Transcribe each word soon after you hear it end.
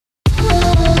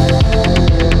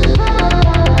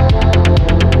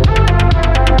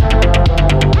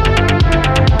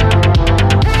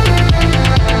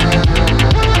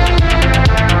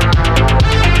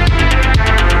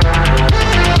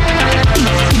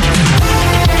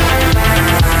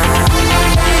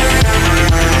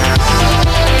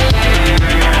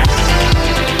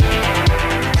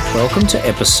welcome to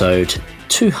episode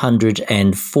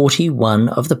 241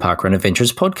 of the Parkrun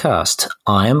Adventures podcast.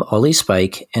 I am Ollie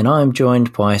Spake, and I am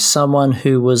joined by someone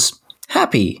who was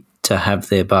happy to have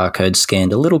their barcode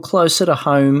scanned a little closer to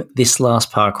home this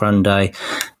last parkrun day,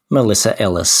 Melissa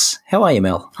Ellis. How are you,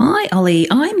 Mel? Hi, Ollie.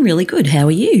 I'm really good. How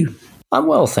are you? I'm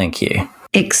well, thank you.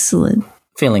 Excellent.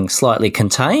 Feeling slightly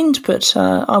contained, but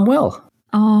I'm well.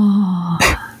 Oh,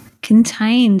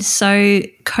 contained. So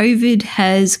COVID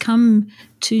has come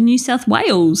to New South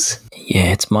Wales.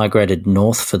 Yeah, it's migrated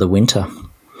north for the winter.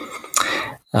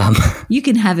 You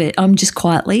can have it. I'm just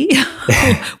quietly.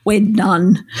 We're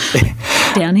done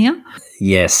down here.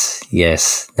 Yes.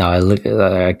 No,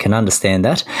 I can understand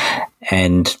that.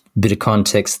 And a bit of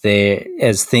context there,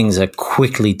 as things are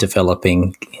quickly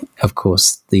developing, of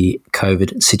course, the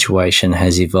COVID situation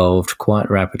has evolved quite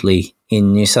rapidly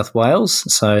in New South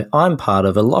Wales. So I'm part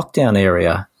of a lockdown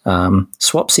area.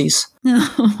 Swapsies.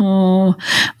 Oh,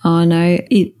 no,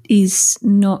 it is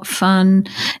not fun.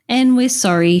 And we're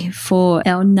sorry for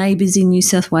our neighbours in New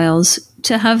South Wales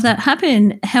to have that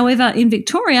happen. However, in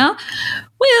Victoria,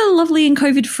 we're lovely and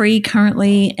COVID-free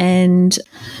currently and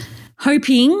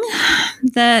hoping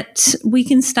that we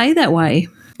can stay that way.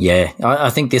 Yeah,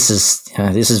 I think this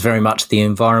is very much the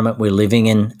environment we're living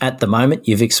in at the moment.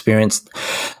 You've experienced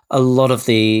a lot of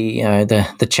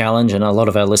the challenge, and a lot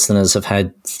of our listeners have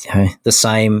had the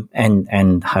same,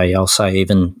 and hey, I'll say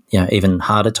even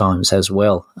harder times as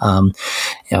well.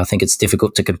 I think it's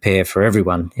difficult to compare for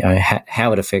everyone,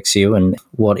 how it affects you and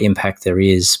what impact there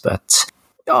is, but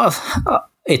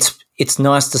It's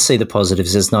nice to see the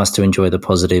positives. It's nice to enjoy the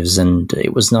positives, and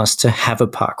it was nice to have a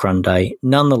parkrun day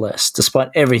nonetheless, despite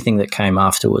everything that came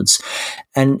afterwards.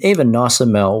 And even nicer,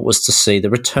 Mel, was to see the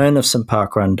return of some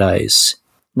parkrun days,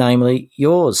 namely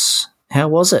yours. How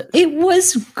was it? It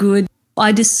was good.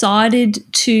 I decided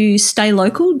to stay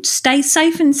local, stay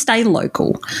safe and stay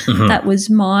local. Mm-hmm. That was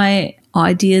my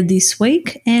idea this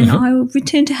week, and I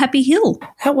returned to Happy Hill.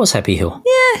 How was Happy Hill?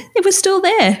 Yeah, it was still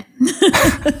there.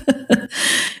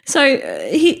 So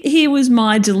here was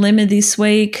my dilemma this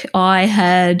week. I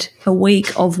had a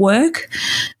week of work,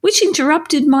 which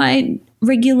interrupted my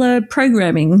regular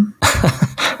programming,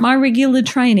 my regular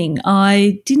training.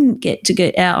 I didn't get to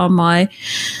get out on my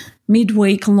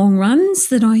midweek long runs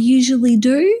that I usually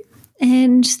do,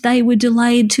 and they were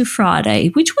delayed to Friday,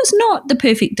 which was not the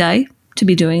perfect day to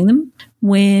be doing them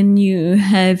when you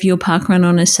have your parkrun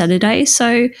on a Saturday.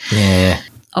 So yeah,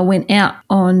 I went out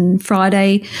on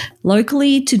Friday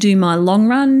locally to do my long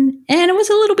run, and it was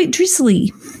a little bit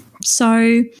drizzly.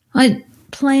 So I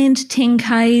planned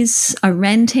 10Ks, I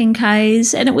ran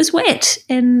 10Ks, and it was wet.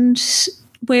 And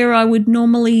where I would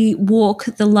normally walk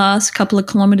the last couple of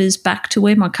kilometres back to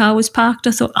where my car was parked,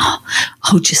 I thought,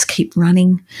 I'll just keep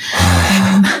running.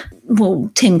 Well,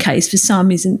 10Ks for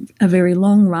some isn't a very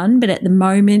long run, but at the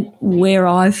moment where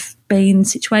I've been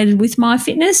situated with my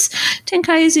fitness,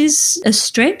 10Ks is a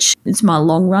stretch. It's my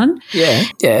long run.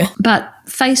 Yeah. But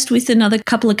faced with another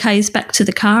couple of Ks back to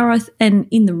the car and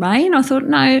in the rain, I thought,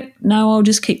 no, I'll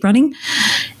just keep running.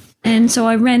 And so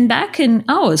I ran back, and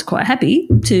I was quite happy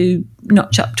to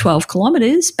notch up 12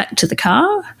 kilometres back to the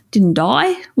car. Didn't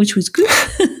die, which was good.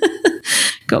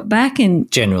 Got back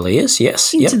and generally is,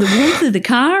 yes. Into the warmth of the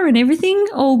car and everything,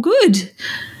 all good.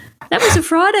 That was a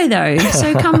Friday though.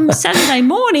 So come Saturday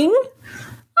morning,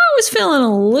 I was feeling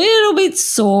a little bit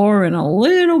sore and a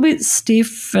little bit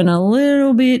stiff and a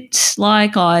little bit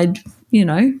like I'd,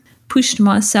 pushed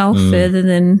myself further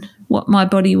than what my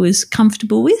body was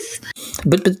comfortable with.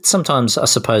 But sometimes I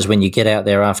suppose when you get out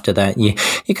there after that, you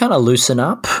kind of loosen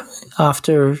up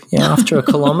after a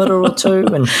kilometre or two,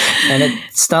 and it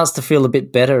starts to feel a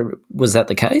bit better. Was that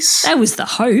the case? That was the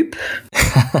hope.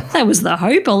 That was the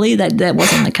hope, Ollie. That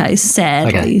wasn't the case,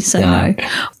 sadly. Okay. So no.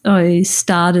 I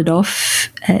started off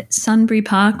at Sunbury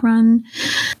Parkrun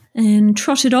and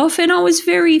trotted off, and I was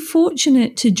very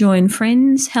fortunate to join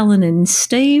friends, Helen and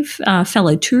Steve,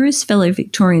 fellow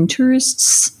Victorian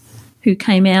tourists who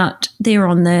came out there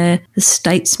on the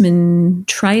Statesman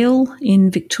Trail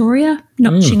in Victoria,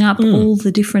 notching up all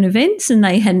the different events, and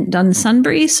they hadn't done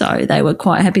Sunbury, so they were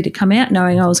quite happy to come out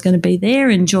knowing I was going to be there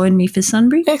and join me for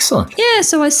Sunbury. Excellent. Yeah,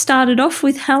 so I started off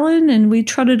with Helen and we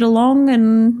trotted along,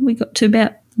 and we got to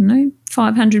about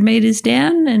 500 metres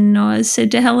down, and I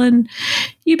said to Helen,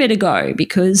 you better go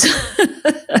because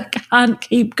I can't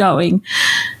keep going.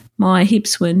 My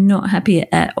hips were not happy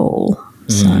at all.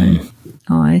 So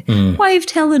I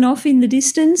waved Helen off in the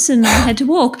distance and I had to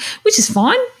walk, which is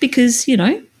fine because,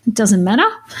 it doesn't matter.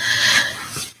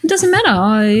 It doesn't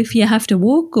matter if you have to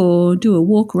walk or do a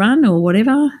walk run or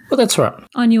whatever. Well, that's right.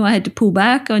 I knew I had to pull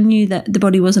back. I knew that the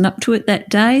body wasn't up to it that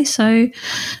day, so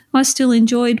I still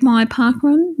enjoyed my park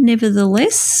run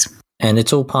nevertheless. And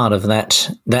it's all part of that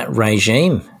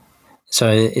regime. So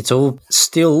it's all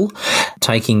still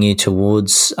taking you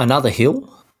towards another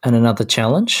hill and another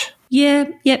challenge. Yeah,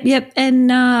 yep.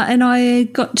 And I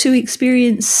got to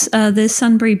experience the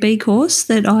Sunbury Bee course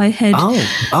that I had on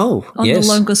yes.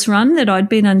 the longest run that I'd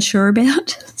been unsure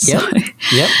about. So,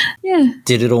 Yep. Yeah.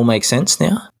 Did it all make sense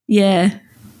now? Yeah.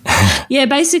 Yeah,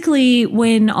 basically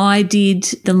when I did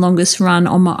the longest run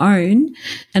on my own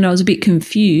and I was a bit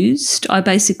confused, I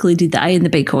basically did the A and the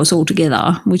B course all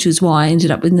together, which is why I ended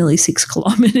up with nearly 6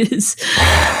 kilometres.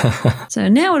 So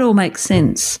now it all makes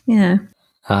sense, yeah.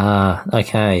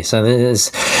 Okay. So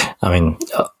there's,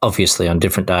 obviously on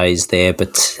different days there,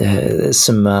 but there's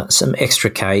some extra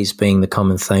Ks being the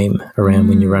common theme around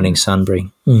when you're running Sunbury.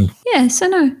 Mm. Yeah, so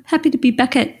no, happy to be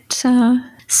back at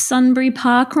Sunbury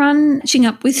Park Run, catching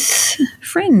up with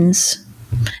friends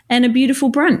and a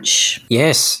beautiful brunch.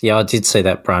 Yes, yeah, I did see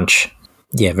that brunch.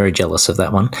 Yeah, very jealous of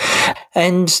that one.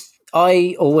 And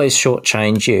I always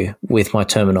shortchange you with my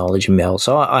terminology, Mel,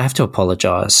 so I have to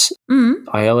apologise.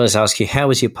 I always ask you, how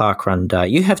was your parkrun day?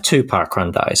 You have 2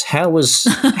 parkrun days. How was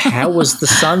the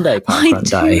Sunday parkrun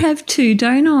day? I do have 2,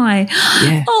 don't I?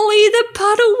 Yeah. Ollie, the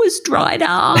puddle was dried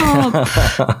up.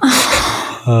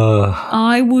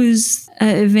 I was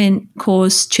an event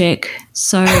course check,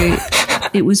 so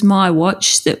it was my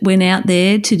watch that went out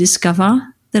there to discover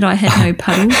that I had no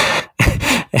puddle.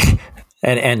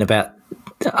 And about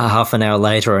a half an hour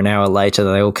later or an hour later,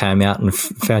 they all came out and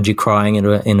found you crying in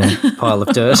a pile of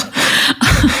dirt.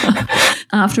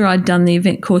 After I'd done the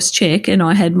event course check and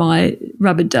I had my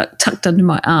rubber duck tucked under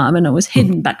my arm and I was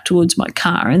heading back towards my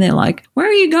car and they're like, where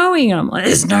are you going? And I'm like,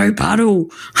 there's no puddle.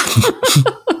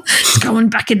 It's going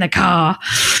back in the car.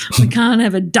 We can't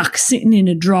have a duck sitting in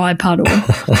a dry puddle.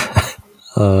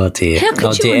 Oh, dear. How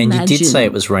could you imagine? And you did say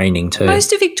it was raining too.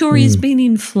 Most of Victoria's been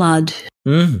in flood.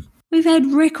 We've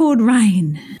had record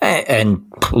rain. And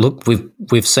look,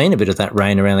 we've seen a bit of that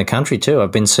rain around the country too.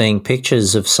 I've been seeing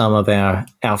pictures of some of our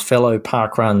fellow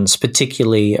park runs,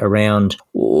 particularly around,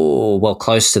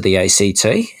 close to the ACT,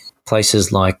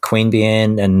 places like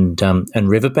Queanbeyan and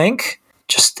Riverbank.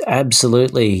 Just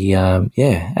absolutely,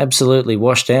 absolutely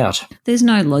washed out. There's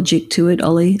no logic to it,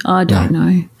 Ollie. I don't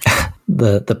know.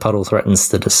 The puddle threatens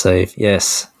to deceive,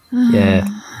 yes. Yeah.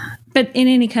 But in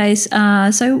any case,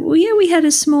 we had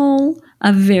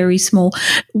a very small.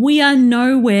 We are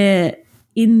nowhere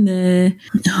in the,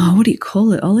 what do you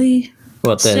call it, Ollie?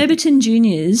 Surbiton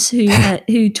Juniors,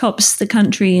 who tops the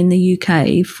country in the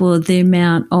UK for the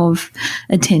amount of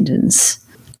attendance.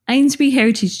 Amesbury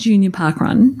Heritage Junior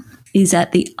Parkrun is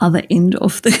at the other end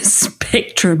of the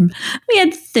spectrum. We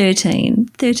had 13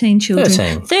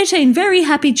 children. 13 very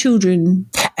happy children.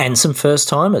 And some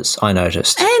first-timers, I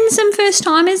noticed. And some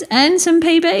first-timers and some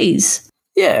PBs.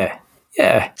 Yeah.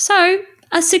 So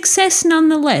a success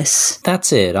nonetheless.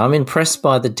 That's it. I'm impressed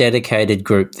by the dedicated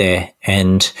group there.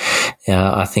 And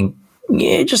I think,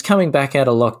 just coming back out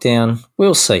of lockdown,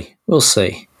 we'll see.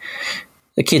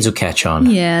 The kids will catch on.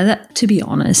 Yeah, to be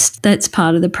honest, that's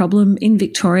part of the problem. In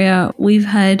Victoria, we've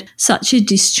had such a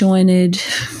disjointed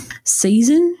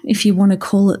season, if you want to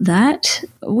call it that.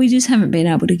 We just haven't been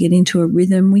able to get into a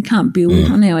rhythm. We can't build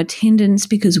on our attendance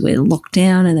because we're locked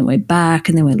down and then we're back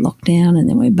and then we're locked down and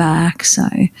then we're back. So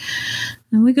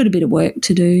we've got a bit of work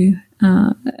to do.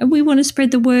 We want to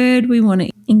spread the word. We want to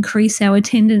increase our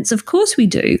attendance. Of course we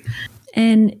do.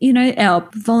 And, our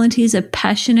volunteers are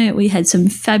passionate. We had some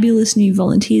fabulous new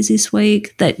volunteers this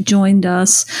week that joined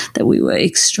us that we were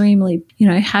extremely,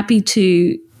 happy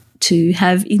to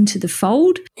have into the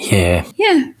fold. Yeah.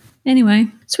 Yeah. Anyway,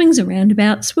 swings and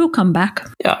roundabouts. We'll come back.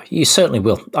 Yeah, you certainly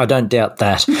will. I don't doubt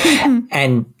that.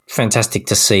 And fantastic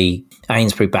to see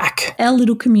Amesbury back. Our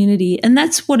little community. And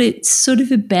that's what it's sort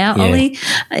of about, Ollie.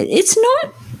 It's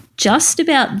not just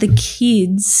about the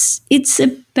kids. It's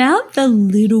about the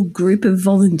little group of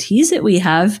volunteers that we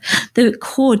have, the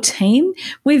core team.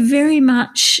 We're very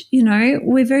much,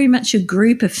 a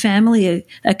group, a family,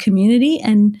 a community,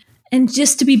 and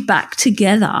just to be back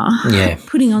together,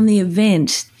 putting on the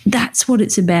event, that's what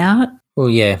it's about. Well,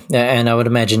 yeah, and I would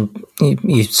imagine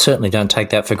you certainly don't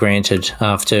take that for granted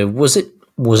after, was it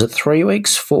 3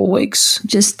 weeks, 4 weeks?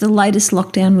 Just the latest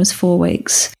lockdown was 4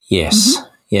 weeks. Yes. Mm-hmm.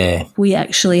 Yeah. We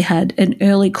actually had an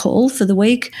early call for the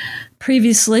week.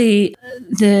 Previously,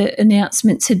 the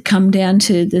announcements had come down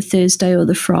to the Thursday or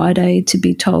the Friday to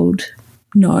be told,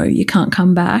 no, you can't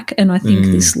come back. And I think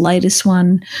this latest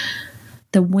one,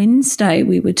 the Wednesday,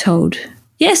 we were told,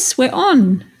 yes, we're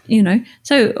on.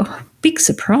 So big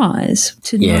surprise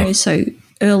to know so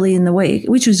early in the week,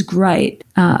 which was great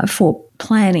for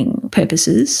planning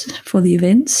purposes for the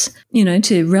events,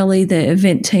 to rally the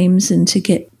event teams and to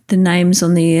get the names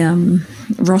on the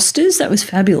rosters. That was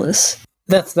fabulous.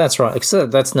 That's right. So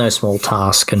that's no small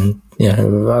task, and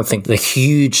I think the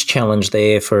huge challenge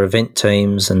there for event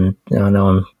teams, and I know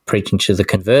I'm preaching to the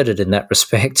converted in that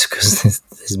respect, because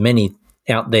there's many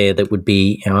out there that would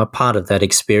be a part of that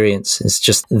experience. It's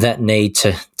just that need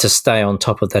to stay on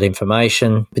top of that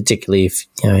information, particularly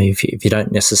if you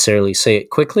don't necessarily see it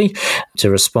quickly, to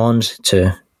respond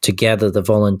to gather the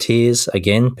volunteers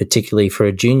again, particularly for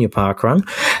a junior parkrun.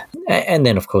 And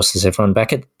then, of course, there's everyone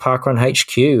back at Parkrun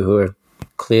HQ who are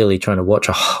clearly trying to watch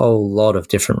a whole lot of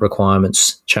different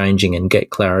requirements changing and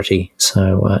get clarity.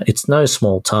 So it's no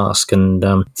small task. And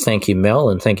thank you, Mel,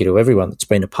 and thank you to everyone that's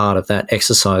been a part of that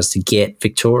exercise to get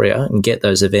Victoria and get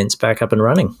those events back up and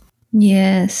running.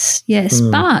 Yes.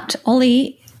 But,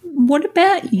 Ollie, what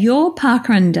about your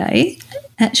parkrun day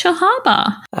at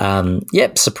Shellharbour?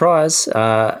 Yep, surprise.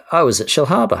 I was at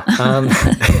Shellharbour.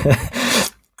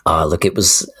 Look, it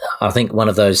was, I think, one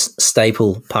of those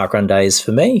staple parkrun days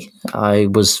for me. I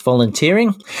was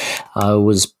volunteering. I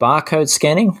was barcode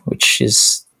scanning, which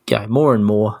is more and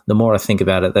more, the more I think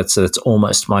about it, that's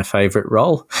almost my favourite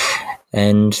role.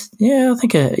 And, I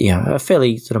think a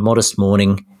fairly sort of modest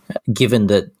morning, given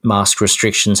that mask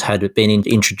restrictions had been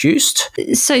introduced.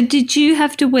 So did you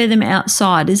have to wear them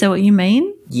outside? Is that what you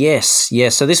mean? Yes.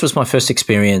 So this was my first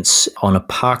experience on a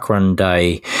parkrun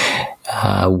day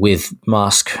with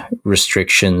mask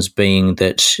restrictions, being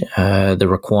that the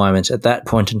requirement at that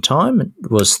point in time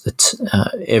was that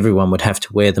everyone would have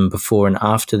to wear them before and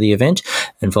after the event,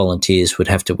 and volunteers would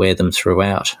have to wear them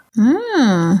throughout.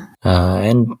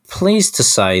 And pleased to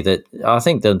say that I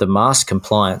think the mask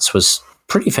compliance was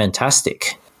pretty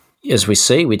fantastic. As we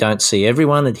see, we don't see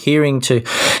everyone adhering to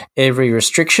every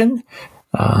restriction,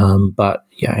 but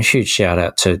a huge shout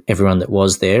out to everyone that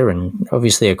was there, and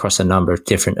obviously across a number of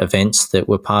different events that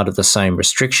were part of the same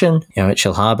restriction. At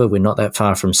Shellharbour, we're not that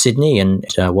far from Sydney, and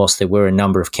whilst there were a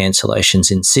number of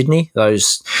cancellations in Sydney,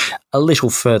 those a little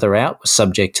further out were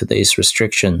subject to these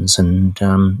restrictions. And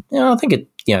I think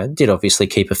it did obviously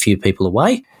keep a few people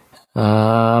away.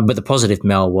 But the positive,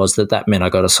 Mel, was that meant I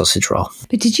got a sausage roll.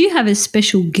 But did you have a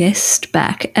special guest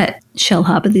back at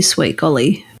Shellharbour this week,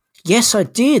 Ollie? Yes, I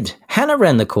did. Hannah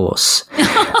ran the course.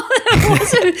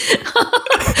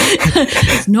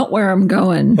 It's not where I'm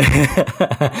going.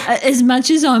 As much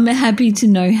as I'm happy to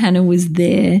know Hannah was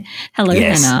there. Hello,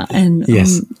 yes. Hannah. And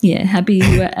happy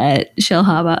you were at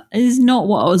Shellharbour. Is not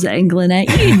what I was angling at.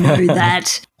 You know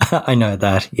that. I know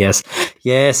that, yes.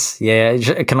 Yes, yeah.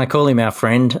 Can I call him our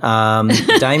friend?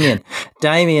 Damien.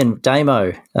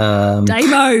 Damo.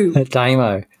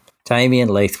 Damien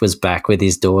Leith was back with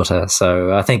his daughter.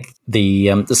 So I think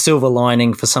the silver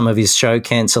lining for some of his show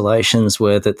cancellations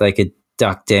were that they could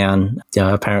duck down.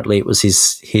 Apparently it was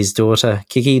his daughter,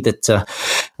 Kiki, that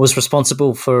was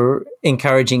responsible for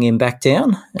encouraging him back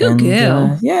down. Good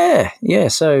girl. Yeah.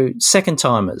 So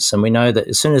second-timers, and we know that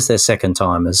as soon as they're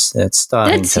second-timers, it's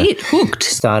starting hooked.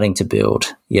 Starting to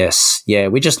build. Yes. Yeah,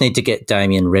 we just need to get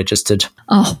Damien registered.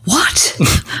 Oh, what?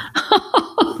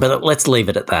 But let's leave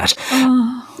it at that.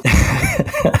 Oh.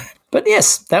 But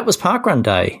yes, that was Parkrun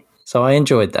Day, so I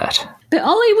enjoyed that. But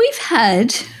Ollie, we've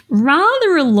had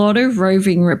rather a lot of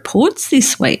roving reports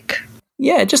this week.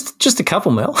 Yeah, just a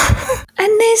couple, Mel.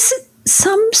 And there's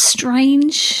some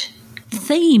strange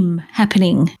theme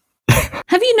happening.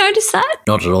 Have you noticed that?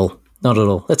 Not at all.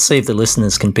 Let's see if the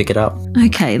listeners can pick it up.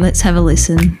 Okay, let's have a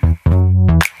listen.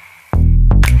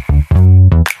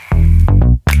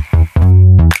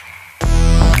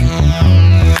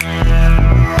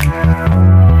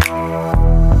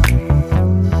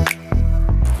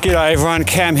 G'day everyone,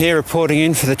 Cam here reporting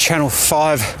in for the Channel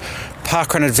 5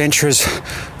 Parkrun Adventurers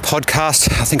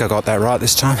podcast. I think I got that right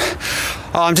this time.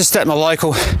 I'm just at my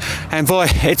local, and boy,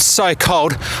 it's so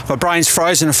cold, my brain's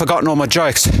frozen and forgotten all my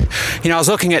jokes. I was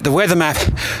looking at the weather map,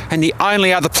 and the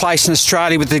only other place in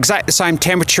Australia with exactly the same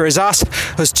temperature as us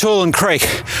was Toolern Creek.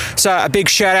 So a big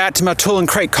shout out to my Toolern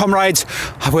Creek comrades.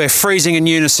 We're freezing in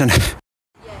unison.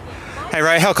 Hey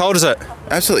Ray, how cold is it?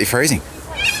 Absolutely freezing.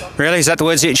 Really? Is that the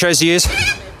words that you chose to use?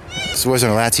 It's the words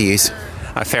I'm allowed to use.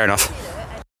 Oh, fair enough.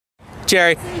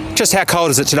 Jerry, just how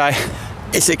cold is it today?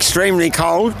 It's extremely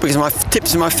cold because my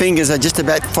tips of my fingers are just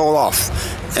about to fall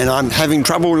off, and I'm having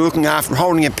trouble looking after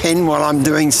holding a pen while I'm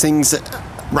doing things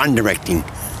run directing.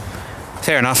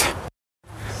 Fair enough.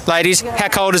 Ladies, how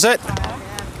cold is it?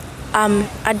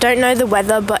 I don't know the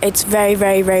weather, but it's very,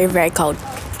 very, very, very cold.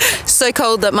 So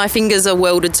cold that my fingers are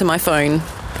welded to my phone.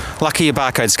 Lucky you're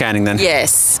barcode scanning then.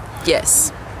 Yes.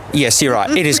 Yes, you're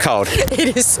right. It is cold.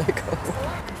 It is so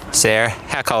cold. Sarah,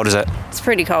 how cold is it? It's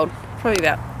pretty cold. Probably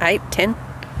about 8, 10.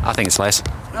 I think it's less.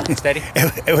 Steady.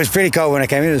 It was pretty cold when I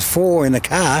came in. It was 4 in the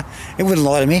car. It wouldn't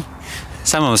lie to me.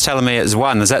 Someone was telling me it was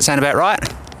 1. Does that sound about right?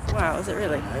 Wow, is it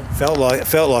really? Felt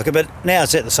like it, but now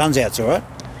it's the sun's out, it's all right.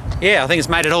 Yeah, I think it's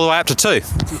made it all the way up to 2.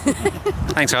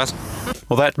 Thanks, guys.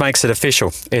 Well, that makes it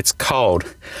official. It's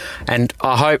cold. And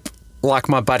I hope, like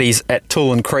my buddies at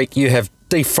Toolern Creek, you have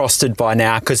defrosted by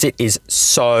now because it is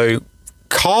so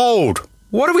cold.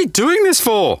 What are we doing this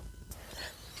for?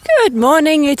 Good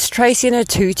morning, it's Tracy in a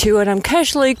tutu and I'm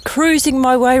casually cruising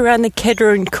my way around the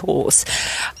Toolern course.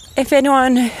 If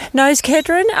anyone knows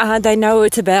Toolern, they know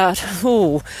it's about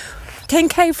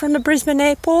 10k from the Brisbane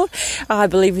airport. I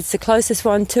believe it's the closest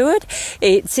one to it.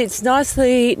 It sits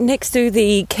nicely next to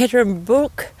the Toolern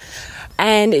Brook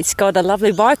and it's got a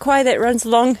lovely bikeway that runs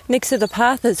along next to the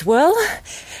path as well.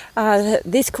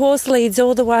 This course leads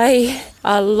all the way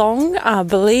along, I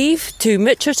believe, to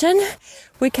Mitchelton.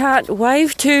 We can't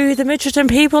wave to the Mitchelton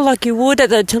people like you would at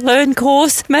the Toolern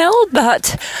course, Mel,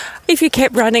 but if you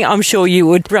kept running, I'm sure you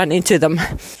would run into them.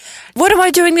 What am I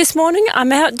doing this morning?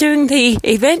 I'm out doing the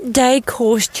event day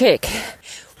course check.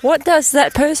 What does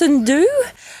that person do?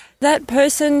 That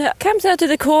person comes out to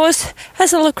the course,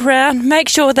 has a look around,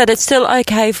 makes sure that it's still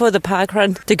okay for the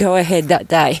parkrun to go ahead that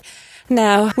day.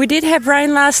 Now, we did have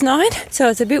rain last night, so I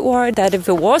was a bit worried that if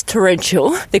it was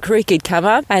torrential, the creek would come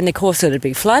up and the course would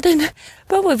be flooded.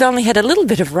 But we've only had a little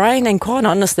bit of rain, and quite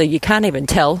honestly, you can't even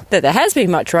tell that there has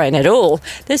been much rain at all.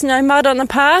 There's no mud on the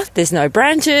path, there's no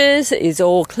branches, it's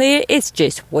all clear, it's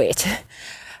just wet.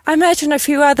 I imagine a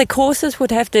few other courses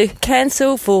would have to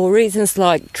cancel for reasons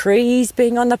like trees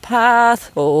being on the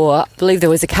path, or I believe there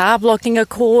was a car blocking a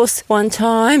course one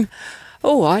time.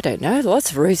 Oh, I don't know,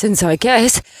 lots of reasons, I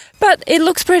guess. But it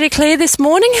looks pretty clear this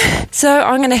morning, so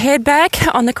I'm going to head back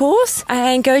on the course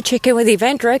and go check in with the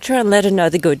event director and let her know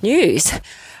the good news.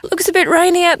 Looks a bit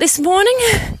rainy out this morning.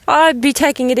 I'd be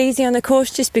taking it easy on the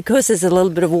course just because there's a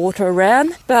little bit of water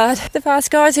around. But the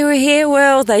fast guys who are here,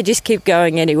 well, they just keep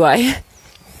going anyway.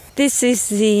 This is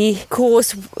the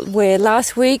course where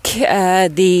last week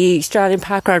the Australian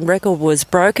parkrun record was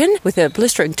broken with a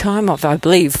blistering time of, I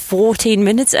believe, 14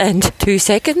 minutes and 2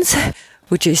 seconds,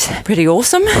 which is pretty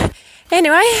awesome.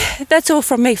 Anyway, that's all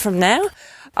from me from now.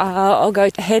 I'll go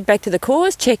head back to the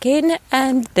course, check in,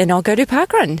 and then I'll go to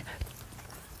parkrun.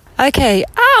 Okay,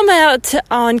 I'm out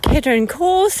on Toolern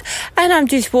course, and I'm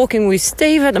just walking with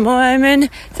Steve at the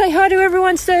moment. Say hi to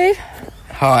everyone, Steve.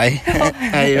 Hi.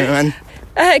 Hey, everyone.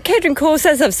 Toolern course,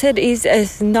 as I've said, is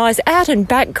a nice out and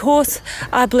back course.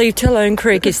 I believe Toolern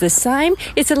Creek is the same.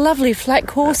 It's a lovely flat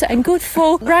course and good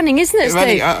for running, isn't it,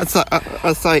 Steve?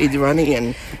 I started running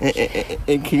and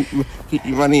it keep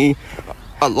you running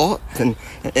a lot and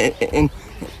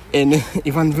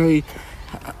you run very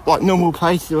like normal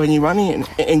pace when you're running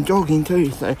and jogging too.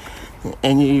 So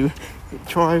and you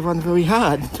try to run very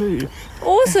hard too.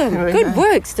 Awesome, good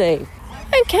work, Steve.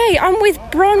 Okay, I'm with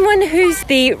Bronwyn, who's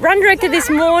the run director this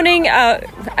morning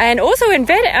and also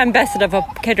event ambassador for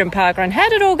Toolern Parkrun. How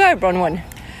did it all go, Bronwyn?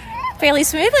 Fairly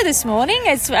smoothly this morning.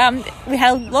 We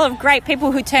had a lot of great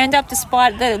people who turned up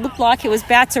despite that it looked like it was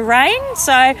about to rain.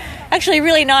 So actually a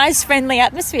really nice, friendly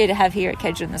atmosphere to have here at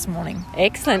Toolern this morning.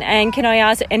 Excellent. And can I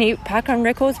ask, any parkrun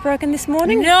records broken this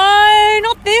morning? No,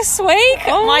 not this week.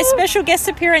 Oh. My special guest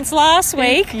appearance last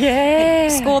week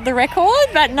scored the record,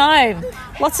 but no.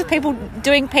 Lots of people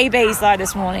doing PBs though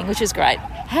this morning, which is great.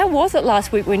 How was it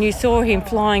last week when you saw him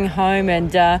flying home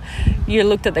and you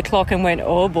looked at the clock and went,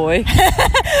 oh boy?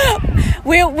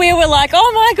 we were like,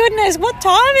 oh my goodness, what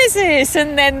time is this?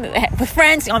 And then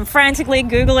I'm frantically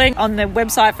Googling on the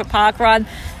website for Parkrun,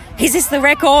 is this the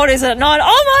record? Is it not?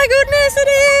 Oh my goodness, it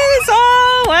is!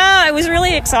 Oh wow, it was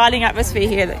really exciting atmosphere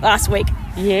here last week.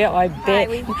 Yeah, I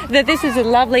bet. This is a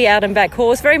lovely out and back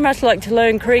course, very much like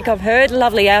Toolern Creek, I've heard.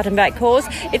 Lovely out and back course.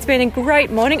 It's been a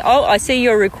great morning. Oh, I see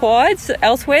you're required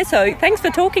elsewhere, so thanks for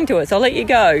talking to us. I'll let you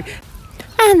go.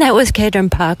 And that was Toolern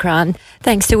Parkrun.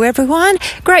 Thanks to everyone.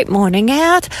 Great morning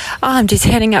out. I'm just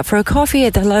heading up for a coffee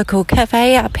at the local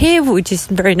cafe up here, which is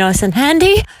very nice and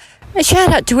handy. A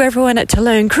shout out to everyone at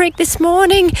Toolern Creek this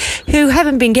morning who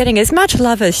haven't been getting as much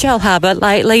love as Shell Harbour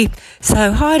lately.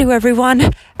 So hi to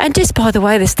everyone. And just by the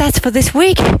way, the stats for this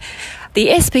week, the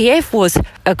SPF was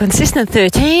a consistent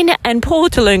 13 and poor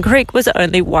Toolern Creek was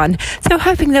only 1. So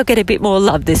hoping they'll get a bit more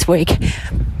love this week.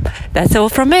 That's all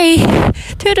from me.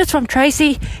 Toodles from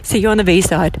Tracy. See you on the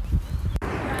B-side.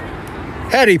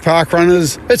 Howdy park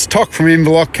runners, it's Toc from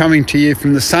Inverloch coming to you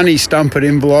from the sunny stump at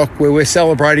Inverloch, where we're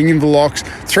celebrating Inverloch's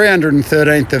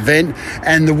 313th event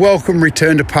and the welcome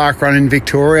return to parkrun in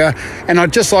Victoria. And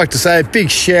I'd just like to say a big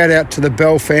shout out to the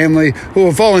Bell family who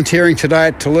are volunteering today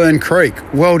at Toolern Creek.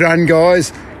 Well done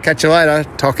guys, catch you later,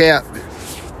 Toc out.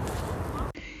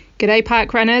 G'day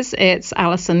park runners, it's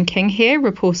Alison King here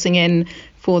reporting in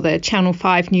for the Channel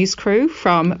 5 news crew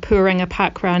from Pooranga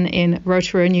Parkrun in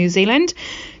Rotorua, New Zealand.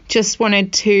 Just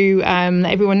wanted to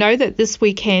let everyone know that this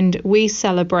weekend we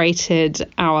celebrated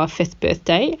our 5th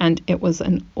birthday, and it was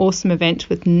an awesome event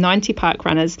with 90 park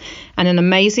runners and an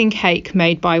amazing cake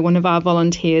made by one of our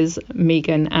volunteers,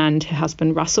 Megan, and her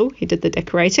husband Russell, who did the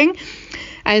decorating.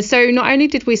 So not only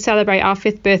did we celebrate our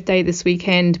 5th birthday this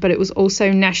weekend, but it was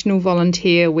also National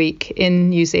Volunteer Week in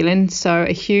New Zealand. So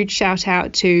a huge shout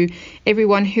out to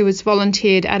everyone who has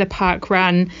volunteered at a park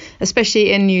run,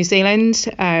 especially in New Zealand.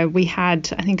 We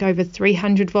had, I think, over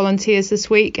 300 volunteers this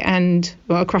week and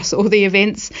across all the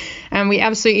events. And we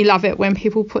absolutely love it when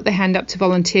people put their hand up to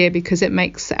volunteer because it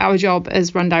makes our job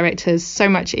as run directors so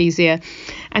much easier.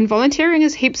 And volunteering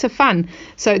is heaps of fun.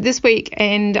 So this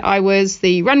weekend I was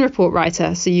the run report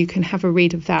writer, so you can have a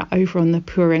read of that over on the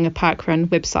Pooranga Parkrun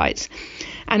website.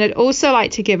 And I'd also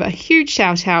like to give a huge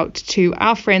shout out to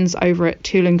our friends over at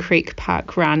Toolern Creek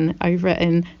Park Run over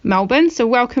in Melbourne. So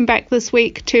welcome back this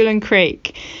week, Toolern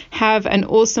Creek. Have an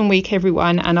awesome week,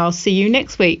 everyone, and I'll see you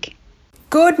next week.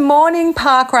 Good morning,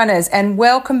 park runners, and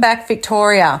welcome back,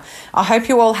 Victoria. I hope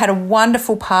you all had a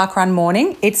wonderful park run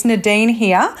morning. It's Nadine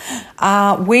here.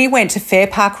 We went to Fair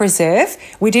Park Reserve.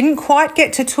 We didn't quite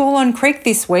get to Toolern Creek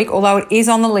this week, although it is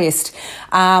on the list.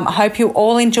 I hope you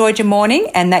all enjoyed your morning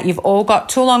and that you've all got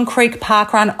Toolern Creek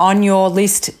Park Run on your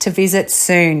list to visit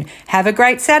soon. Have a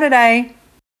great Saturday.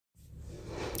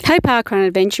 Hey Parkrun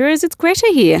adventurers, it's Greta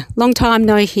here. Long time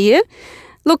no hear.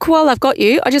 Look, while I've got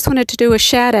you, I just wanted to do a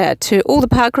shout out to all the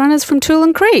park runners from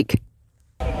Toolern Creek.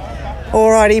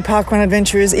 Alrighty, parkrun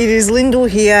adventurers, it is Lyndall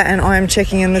here and I am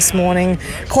checking in this morning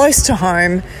close to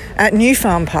home at New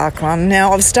Farm Parkrun.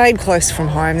 Now, I've stayed close from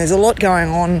home. There's a lot going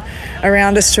on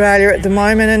around Australia at the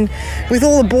moment, and with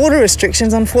all the border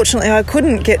restrictions, unfortunately, I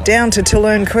couldn't get down to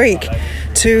Toolern Creek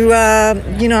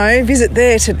to, visit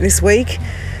there this week.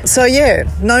 So yeah,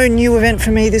 no new event for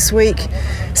me this week.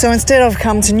 So instead I've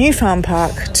come to New Farm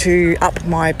Park to up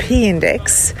my P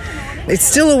index. It's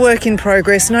still a work in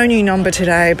progress, no new number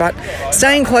today, but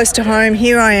staying close to home,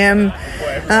 here I am.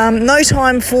 No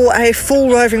time for a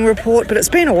full roving report, but it's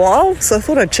been a while, so I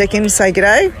thought I'd check in, say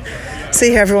g'day,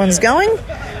 see how everyone's going.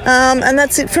 And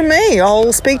that's it from me.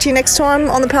 I'll speak to you next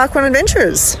time on the Parkrun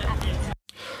Adventurers.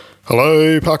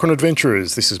 Hello Parkrun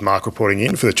Adventurers, this is Mark reporting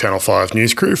in for the Channel 5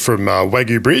 news crew from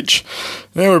Wagyu Bridge.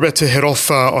 Now we're about to head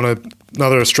off on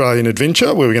another Australian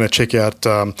adventure where we're going to check out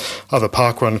other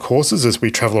parkrun courses as we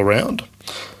travel around.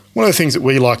 One of the things that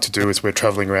we like to do as we're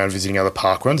travelling around visiting other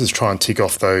parkruns is try and tick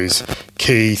off those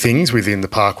key things within the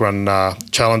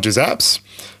Parkrun Challenges apps.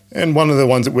 And one of the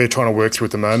ones that we're trying to work through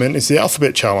at the moment is the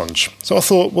Alphabet Challenge. So I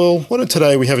thought, well, why don't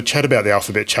today we have a chat about the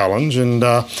Alphabet Challenge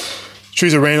and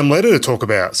choose a random letter to talk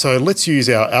about. So let's use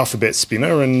our alphabet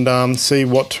spinner and see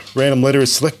what random letter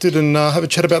is selected and have a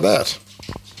chat about that.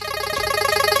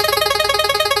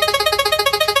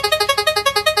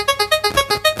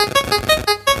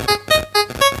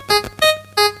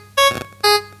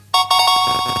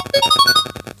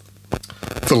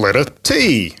 The letter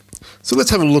T. So let's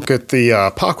have a look at the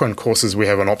parkrun courses we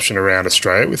have on option around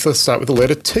Australia. Let's start with the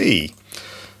letter T.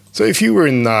 So if you were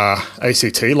in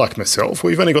ACT like myself,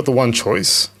 we've only got the one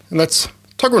choice, and that's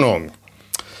Tuggeranong.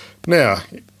 Now,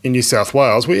 in New South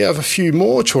Wales, we have a few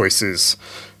more choices.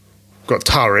 We've got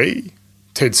Taree,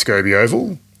 Ted Scobie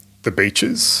Oval, the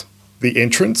beaches, the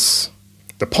entrance,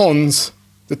 the ponds,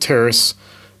 the terrace,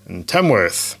 and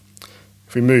Tamworth.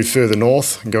 If we move further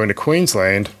north and go into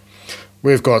Queensland,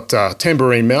 we've got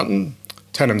Tamborine Mountain,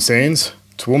 Tannum Sands,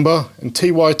 Toowoomba, and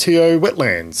TYTO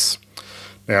Wetlands.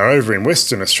 Now, over in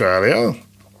Western Australia,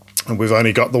 we've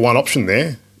only got the one option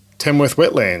there, Tamworth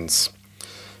Wetlands.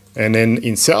 And then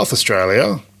in South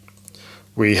Australia,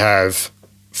 we have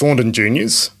Thorndon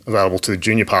Juniors, available to the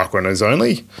junior parkrunners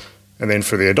only. And then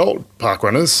for the adult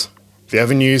parkrunners, the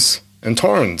Avenues and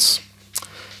Torrens.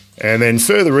 And then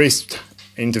further east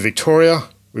into Victoria,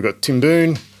 we've got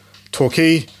Timboon,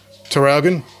 Torquay,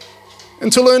 Traralgon,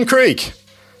 and Toolern Creek.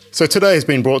 So today has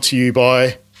been brought to you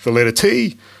by the letter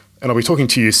T, and I'll be talking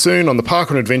to you soon on the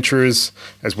Parkrun Adventurers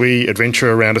as we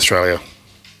adventure around Australia.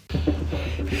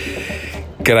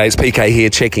 G'day, it's PK here,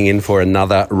 checking in for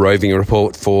another roving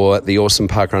report for the awesome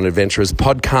Parkrun Adventurers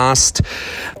podcast.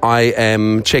 I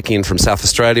am checking in from South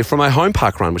Australia from my home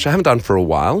parkrun, which I haven't done for a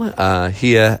while,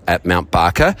 here at Mount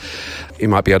Barker. You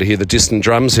might be able to hear the distant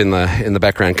drums in the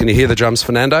background. Can you hear the drums,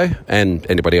 Fernando, and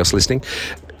anybody else listening?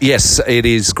 Yes, it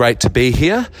is great to be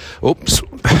here. Oops,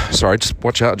 sorry, just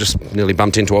watch out, I just nearly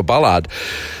bumped into a bollard.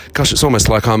 Gosh, it's almost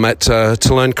like I'm at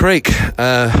Toolern Creek.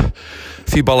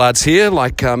 A few bollards here,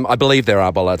 like I believe there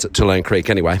are bollards at Toolern Creek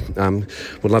anyway.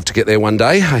 Would love to get there one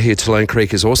day. I hear Toolern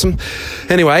Creek is awesome.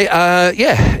 Anyway,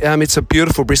 it's a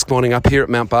beautiful brisk morning up here at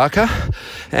Mount Barker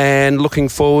and looking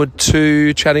forward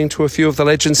to chatting to a few of the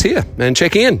legends here and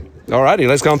checking in. Alrighty,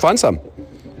 let's go and find some.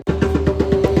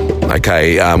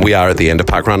 Okay, we are at the end of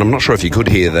Parkrun. I'm not sure if you could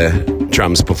hear the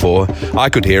drums before. I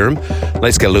could hear them.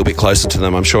 Let's get a little bit closer to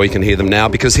them. I'm sure you can hear them now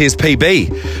because here's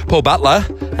PB, Paul Butler,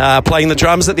 playing the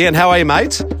drums at the end. How are you,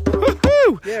 mate?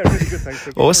 Woo-hoo! Yeah, really good, thanks.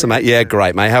 Awesome, mate. Yeah,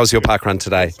 great, mate. How was your parkrun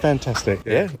today? Fantastic.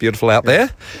 Yeah, beautiful out there?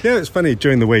 Yeah, it's funny,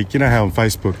 during the week, you know how on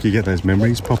Facebook you get those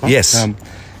memories pop up? Yes.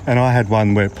 And I had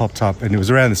one where it popped up, and it was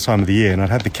around this time of the year, and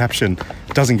I'd had the caption,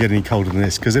 "It doesn't get any colder than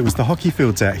this," because it was the hockey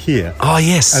fields out here. Oh,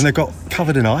 yes. And they got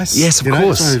covered in ice. Yes, of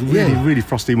course. So really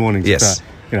frosty mornings. Yes.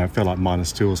 It felt like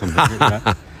 -2 or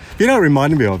something. You know what it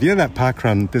reminded me of? You know that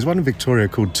parkrun? There's one in Victoria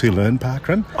called Toolern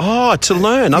Parkrun. Oh,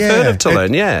 Toolern. I've heard of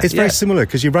Toolern, It's very similar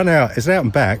because you run out, it's out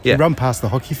and back, you run past the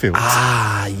hockey fields.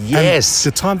 Ah, yes.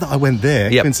 And the time that I went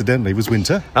there, coincidentally, was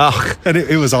winter. Oh. And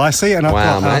it was icy. And I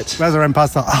thought, mate. as I ran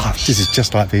past, I thought, this is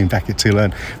just like being back at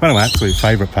Toolern. One of my absolute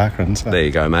favourite parkruns. So. There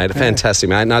you go, mate. Fantastic,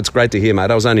 mate. No, it's great to hear,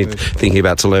 mate. I was only thinking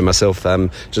about Toolern myself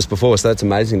just before, so that's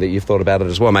amazing that you've thought about it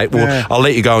as well, mate. Well, I'll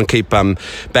let you go and keep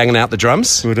banging out the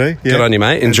drums. Will do. Yeah. Good on you,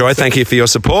 mate. Enjoy. Thank you for your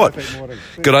support.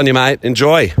 Good on you, mate.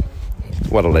 Enjoy.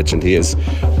 What a legend he is.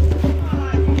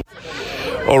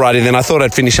 Alrighty then, I thought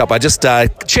I'd finish up by just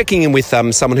checking in with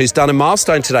someone who's done a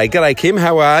milestone today. G'day, Kim.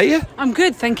 How are you? I'm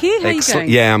good, thank you. How are you going?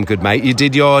 Yeah, I'm good, mate. You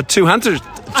did your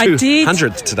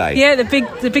 200th today. Yeah, the big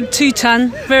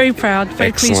 2-ton. Very proud,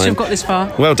 very pleased to have got this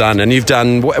far. Well done. And you've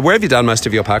done, where have you done most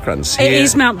of your parkruns? It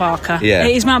is Mount Barker. Yeah.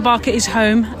 It is Mount Barker, is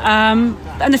home.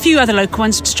 And a few other local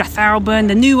ones, Strathalbyn,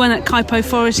 the new one at Kaipo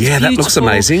Forest. Yeah, that looks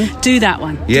amazing. Do that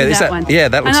one. Yeah, that one. Yeah,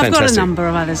 that looks fantastic. And I've got a number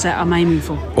of others that I'm aiming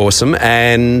for. Awesome.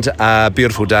 And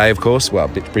beautiful day, of course. Well, a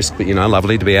bit brisk, but,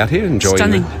 lovely to be out here enjoying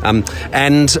Stunning.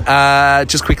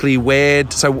 Just quickly,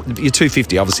 so your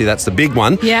 250, obviously that's the big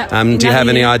one. Yeah. Do you have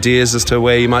any ideas as to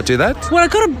where you might do that? Well,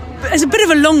 there's a bit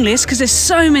of a long list because there's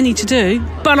so many to do,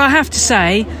 but I have to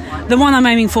say the one I'm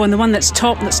aiming for and the one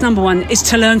that's number one is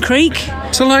Toolern Creek.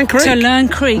 Toolern Creek?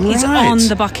 Toolern Creek is on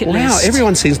the bucket list. Wow,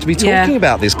 everyone seems to be talking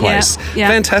about this place. Yeah.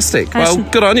 Fantastic. Well,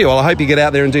 good on you. Well, I hope you get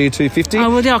out there and do your 250. I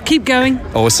will do. I'll keep going.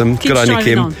 Awesome. Good on you,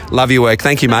 Kim. On. Love your work.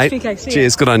 Thank you, mate. Okay,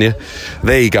 cheers. Good on you.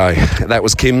 There you go. That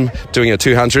was Kim doing a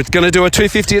 200. Going to do a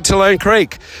 250 at Toolern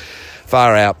Creek.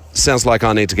 Far out. Sounds like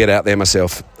I need to get out there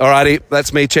myself. Alrighty,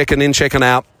 that's me checking in, checking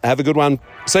out. Have a good one.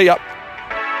 See ya.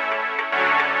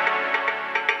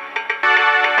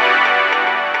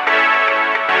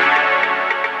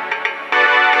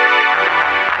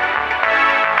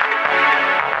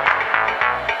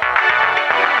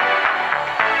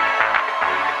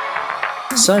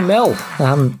 So, Mel,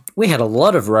 we had a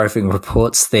lot of roving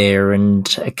reports there and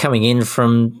coming in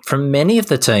from many of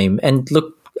the team. And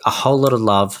look, a whole lot of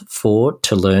love for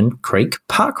Toolern Creek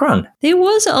Parkrun. There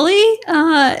was, Ollie,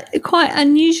 quite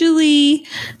unusually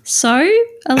so,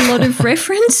 a lot of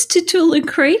reference to Toolern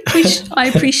Creek, which I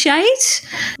appreciate.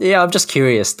 Yeah, I'm just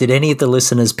curious, did any of the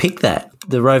listeners pick that?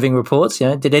 The roving reports,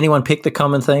 did anyone pick the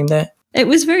common theme there? It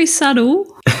was very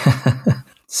subtle.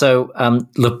 So,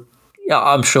 look,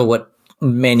 I'm sure what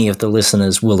many of the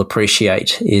listeners will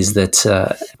appreciate is that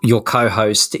your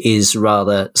co-host is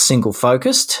rather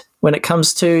single-focused when it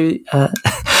comes to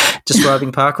just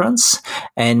roving parkruns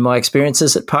and my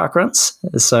experiences at parkruns.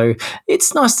 So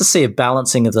it's nice to see a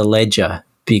balancing of the ledger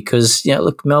because,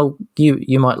 look, Mel,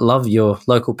 you might love your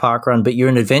local parkrun, but you're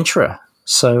an adventurer.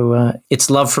 So it's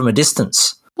love from a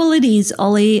distance. Well, it is,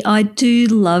 Ollie. I do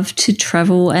love to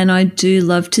travel and I do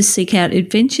love to seek out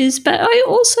adventures, but I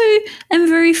also am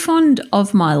very fond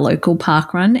of my local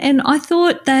parkrun, and I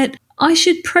thought that I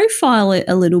should profile it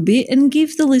a little bit and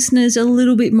give the listeners a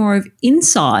little bit more of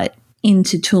insight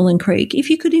into Toolern Creek. If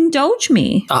you could indulge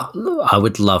me. I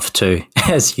would love to,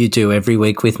 as you do every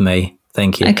week with me.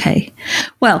 Thank you. Okay.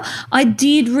 Well, I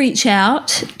did reach out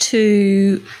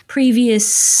to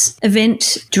previous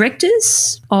event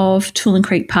directors of Toolern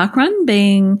Creek Parkrun,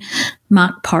 being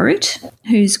Mark Porritt,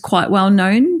 who's quite well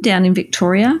known down in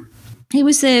Victoria, He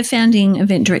was the founding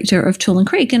event director of Toolern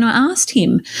Creek, and I asked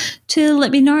him to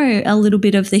let me know a little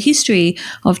bit of the history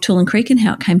of Toolern Creek and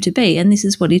how it came to be, and this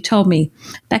is what he told me.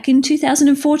 Back in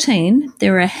 2014,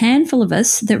 there were a handful of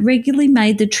us that regularly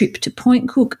made the trip to Point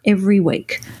Cook every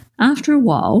week. After a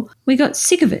while, we got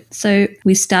sick of it, so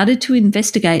we started to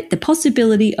investigate the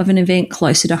possibility of an event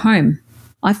closer to home.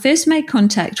 I first made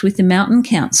contact with the Mountain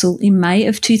Council in May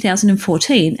of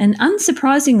 2014, and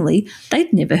unsurprisingly,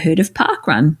 they'd never heard of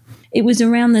Parkrun. It was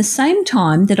around the same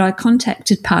time that I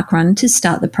contacted Parkrun to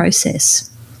start the process.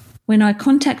 When I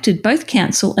contacted both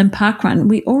Council and Parkrun,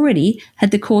 we already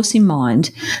had the course in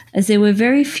mind, as there were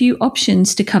very few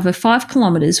options to cover 5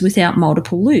 kilometres without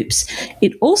multiple loops.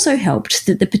 It also helped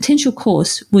that the potential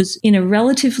course was in a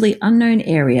relatively unknown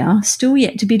area, still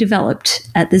yet to be developed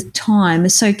at the time,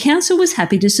 so Council was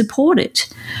happy to support it.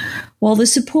 While the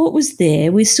support was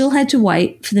there, we still had to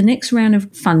wait for the next round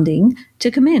of funding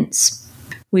to commence.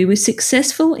 We were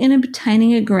successful in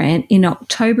obtaining a grant in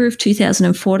October of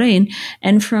 2014,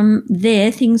 and from there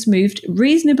things moved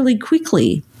reasonably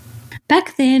quickly.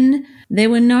 Back then, there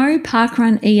were no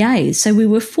Parkrun EAs, so we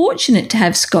were fortunate to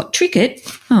have Scott Trickett.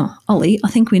 Oh, Ollie, I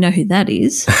think we know who that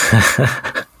is.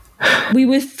 We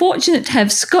were fortunate to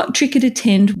have Scott Trickett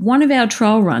attend one of our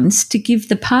trial runs to give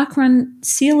the Parkrun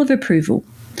seal of approval.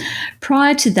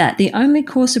 Prior to that, the only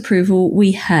course approval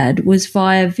we had was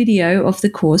via video of the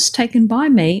course taken by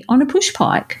me on a push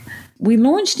bike. We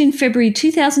launched in February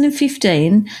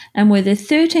 2015 and were the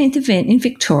 13th event in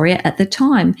Victoria at the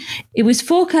time. It was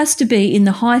forecast to be in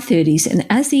the high 30s, and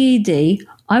as the ED,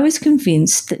 I was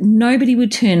convinced that nobody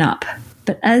would turn up.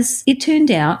 But as it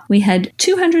turned out, we had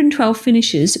 212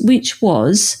 finishes, which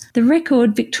was the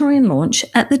record Victorian launch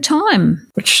at the time.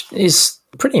 Which is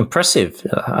pretty impressive.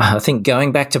 I think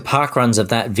going back to parkruns of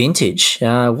that vintage,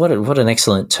 what an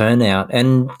excellent turnout.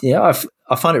 And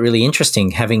I find it really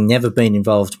interesting, having never been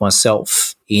involved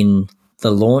myself in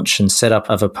the launch and setup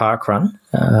of a parkrun.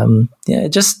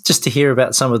 Just to hear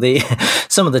about some of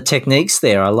the techniques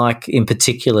there. I like in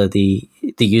particular the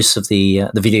use of the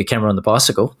video camera on the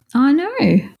bicycle. I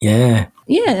know. Yeah.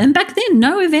 Yeah, and back then,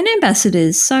 no event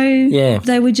ambassadors, so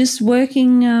they were just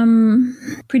working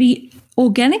pretty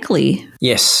organically.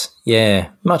 Yes, yeah,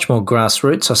 much more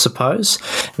grassroots, I suppose.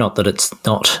 Not that it's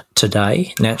not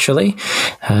today, naturally,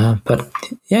 but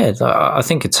yeah, I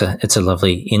think it's a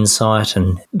lovely insight,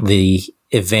 and the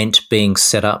event being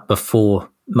set up before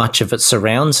much of it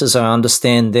surrounds, as I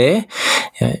understand there,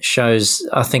 shows,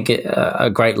 I think,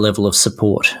 a great level of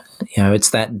support. It's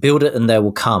that build it and they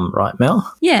will come, right,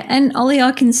 Mel? Yeah, and Ollie,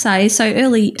 I can say, so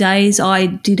early days I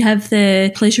did have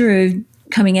the pleasure of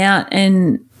coming out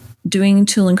and doing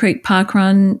Toolern Creek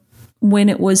Parkrun when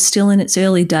it was still in its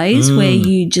early days, where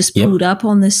you just pulled up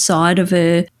on the side of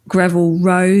a gravel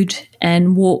road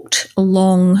and walked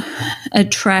along a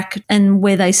track, and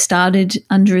where they started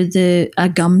under a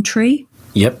gum tree.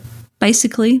 Yep.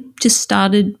 Basically, just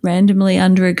started randomly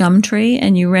under a gum tree,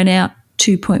 and you ran out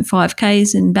 2.5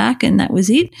 Ks and back, and that was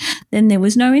it. Then there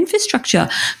was no infrastructure.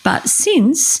 But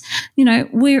since,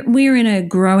 we're in a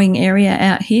growing area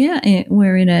out here.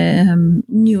 We're in a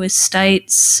new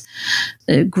estates,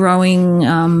 growing.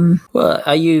 Well,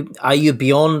 are you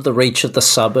beyond the reach of the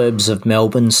suburbs of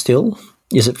Melbourne still?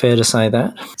 Is it fair to say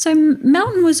that? So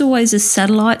Melton was always a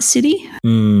satellite city.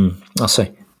 I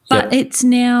see. But it's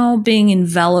now being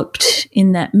enveloped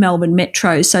in that Melbourne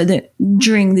metro, so that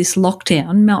during this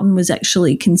lockdown, Melton was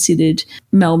actually considered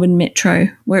Melbourne metro,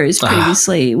 whereas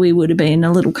previously we would have been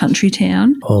a little country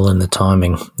town. All in the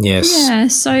timing, yes. Yeah,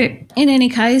 so in any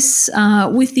case,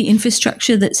 with the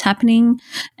infrastructure that's happening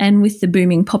and with the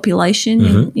booming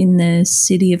population in the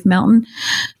city of Melton,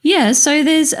 so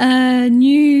there's a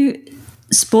new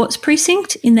sports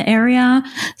precinct in the area.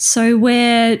 So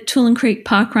where Toolern Creek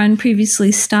Parkrun previously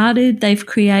started, they've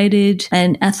created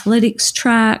an athletics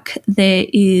track, there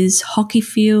is hockey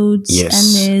fields, and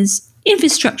there's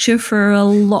infrastructure for a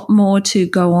lot more to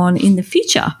go on in the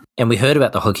future. And we heard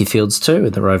about the hockey fields too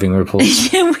in the roving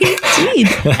reports. Yeah, we did.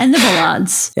 And the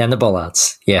bollards. And the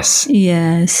bollards, yes.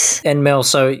 Yes. And Mel,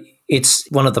 so it's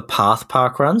one of the path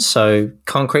parkruns, so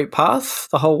concrete path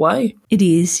the whole way? It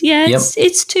is, yeah.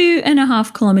 It's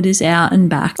 2.5 kilometres out and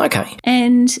back. Okay.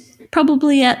 And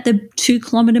probably at the 2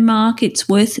 kilometre mark, it's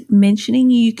worth mentioning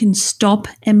you can stop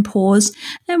and pause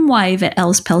and wave at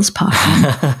Alice Palace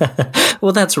Parkrun.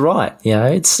 Well, that's right.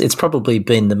 It's probably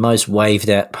been the most waved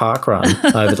at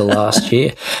parkrun over the last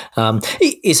year.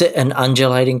 Is it an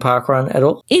undulating parkrun at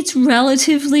all? It's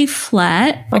relatively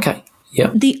flat. Okay. Yeah.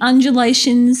 The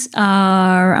undulations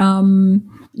are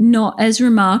not as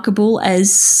remarkable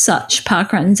as such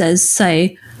parkruns as,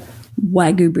 say,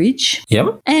 Wagyu Bridge.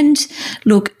 Yep. And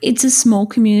look, it's a small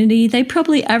community. They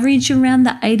probably average around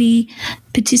the 80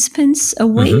 participants a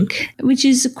week, which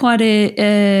is quite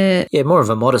a more of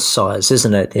a modest size,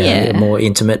 isn't it? You know, a more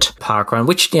intimate park run,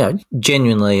 which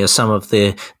genuinely are some of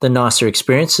the nicer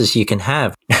experiences you can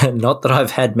have. Not that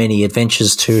I've had many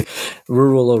adventures to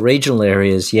rural or regional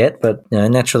areas yet, but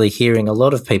naturally hearing a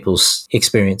lot of people's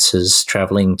experiences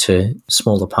travelling to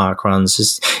smaller park runs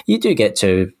is you do get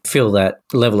to feel that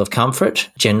level of comfort,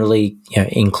 generally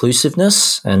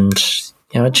inclusiveness, and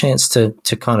a chance to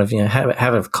kind of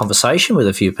have a conversation with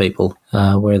a few people,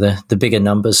 where the bigger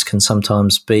numbers can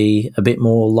sometimes be a bit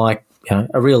more like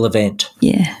a real event.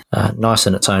 Yeah. Nice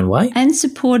in its own way. And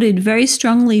supported very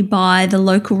strongly by the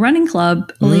local running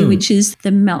club, which is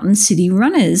the Mountain City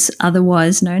Runners,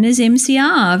 otherwise known as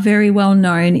MCR, very well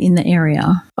known in the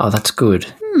area. Oh, that's good.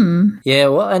 Yeah,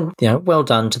 well, and well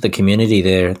done to the community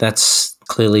there. That's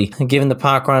clearly given the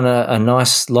parkrun a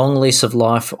nice long lease of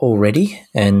life already,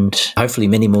 and hopefully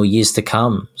many more years to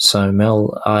come. So,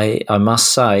 Mel, I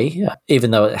must say,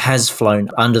 even though it has flown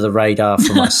under the radar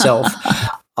for myself,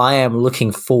 I am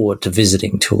looking forward to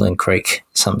visiting Toolern Creek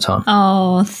sometime.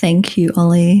 Oh, thank you,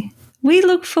 Ollie. We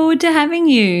look forward to having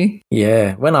you.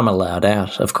 Yeah, when I'm allowed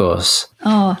out, of course.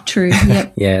 Oh, true.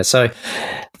 Yep. Yeah, so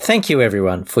thank you,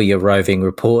 everyone, for your roving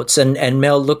reports. And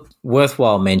Mel, look,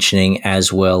 worthwhile mentioning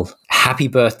as well, happy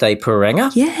birthday,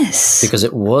 Puranga. Yes. Because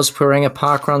it was Puranga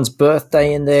Parkrun's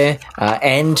birthday in there,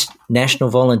 and National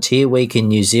Volunteer Week in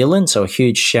New Zealand. So a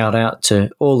huge shout out to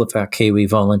all of our Kiwi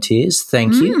volunteers.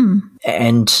 Thank you.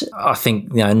 And I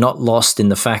think, not lost in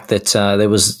the fact that there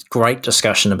was great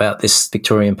discussion about this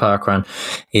Victorian parkrun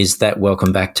is that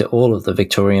welcome back to all of the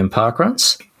Victorian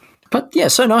parkruns. But, yeah,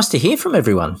 so nice to hear from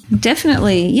everyone.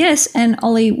 Definitely, yes. And,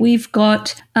 Ollie, we've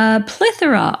got a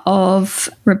plethora of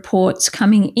reports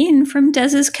coming in from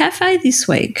Daz's Cafe this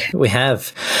week. We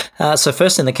have. So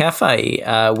first in the cafe,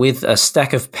 with a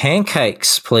stack of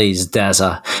pancakes, please,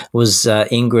 Dazza, was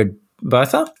Ingrid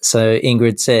Botha. So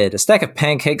Ingrid said, a stack of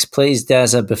pancakes, please,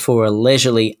 Dazza, before a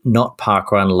leisurely not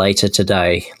parkrun later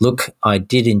today. Look, I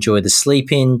did enjoy the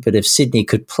sleep in, but if Sydney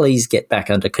could please get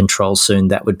back under control soon,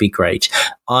 that would be great.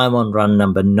 I'm on run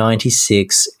number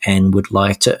 96 and would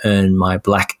like to earn my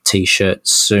black T-shirt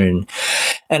soon.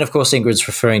 And, of course, Ingrid's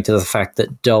referring to the fact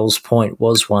that Dole's Point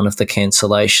was one of the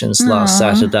cancellations last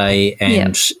Saturday,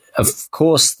 and of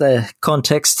course, the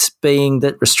context being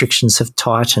that restrictions have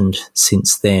tightened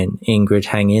since then. Ingrid,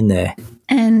 hang in there.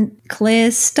 And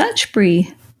Claire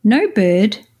Stutchbury, no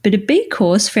bird, but a B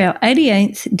course for our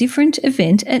 88th different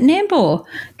event at Nambour.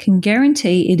 Can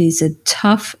guarantee it is a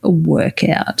tough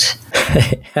workout.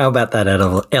 How about that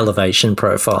elevation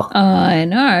profile? I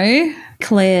know.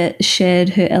 Claire shared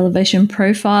her elevation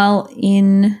profile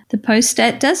in the post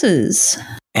at Daz's.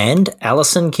 And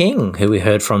Alison King, who we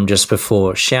heard from just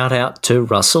before. Shout out to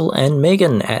Russell and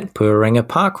Megan at Puranga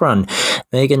Parkrun.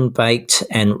 Megan baked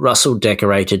and Russell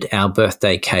decorated our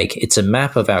birthday cake. It's a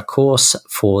map of our course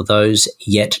for those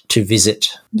yet to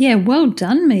visit. Yeah, well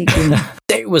done, Megan.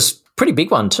 It was a pretty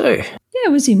big one too. Yeah,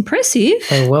 it was impressive.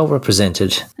 And well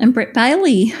represented. And Brett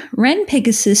Bailey ran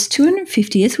Pegasus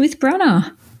 250th with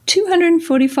Brunner.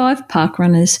 245 park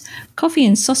runners. Coffee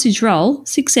and sausage roll,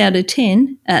 6 out of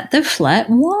 10 at the Flat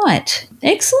White.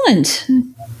 Excellent.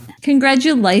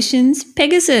 Congratulations,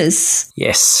 Pegasus.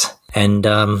 Yes. And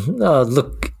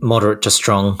look, moderate to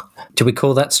strong. Do we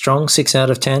call that strong, 6 out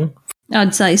of 10?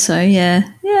 I'd say so,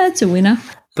 yeah. Yeah, it's a winner.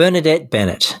 Bernadette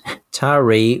Bennett.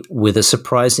 Taree with a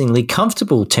surprisingly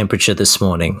comfortable temperature this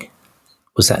morning.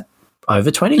 Was that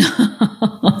over 20?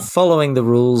 Following the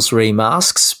rules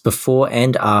remasks before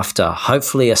and after.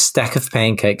 Hopefully a stack of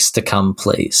pancakes to come,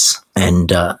 please.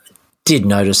 And did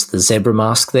notice the zebra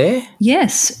mask there.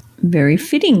 Yes, very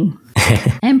fitting.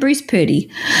 And Bruce Purdy.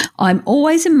 I'm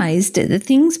always amazed at the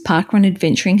things parkrun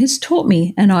adventuring has taught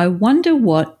me, and I wonder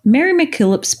what Mary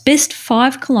McKillop's best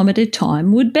 5-kilometre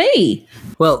time would be.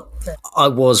 Well, I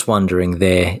was wondering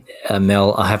there,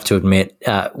 Mel, I have to admit,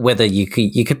 whether you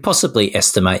could possibly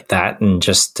estimate that and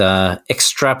just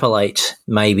extrapolate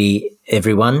maybe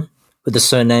everyone with the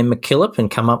surname McKillop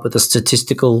and come up with a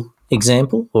statistical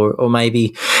example, or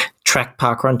maybe track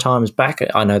parkrun times back.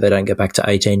 I know they don't go back to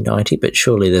 1890, but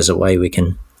surely there's a way we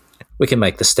can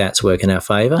make the stats work in our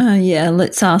favour. Yeah,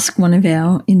 let's ask one of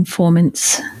our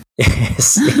informants.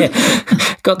 Yes, yeah.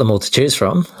 Got them all to choose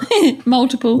from.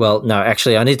 Multiple. Well, no,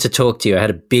 actually, I need to talk to you. I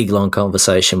had a big, long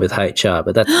conversation with HR,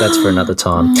 but that's for another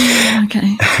time.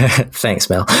 Okay. Thanks,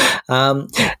 Mel.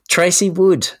 Tracy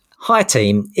Wood. Hi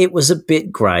team, it was a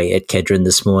bit grey at Kedron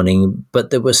this morning,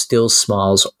 but there were still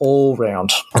smiles all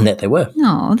round, and that there were.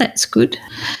 Oh, that's good.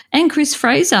 And Chris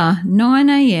Fraser, 9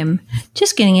 a.m,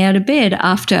 just getting out of bed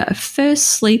after a first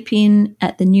sleep in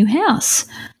at the new house.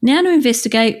 Now to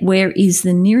investigate where is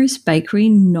the nearest bakery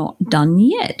not done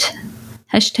yet.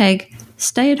 Hashtag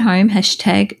stay at home,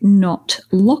 hashtag not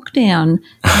lockdown.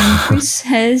 And Chris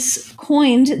has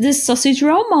coined the sausage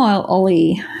roll mile,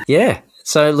 Ollie. Yeah.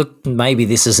 So, look, maybe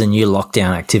this is a new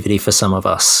lockdown activity for some of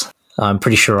us. I'm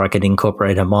pretty sure I could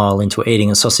incorporate a mile into eating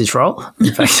a sausage roll.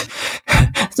 In fact,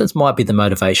 that might be the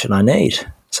motivation I need.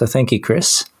 So thank you,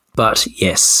 Chris. But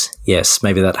yes,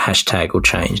 maybe that hashtag will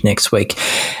change next week.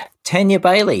 Tanya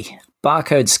Bailey,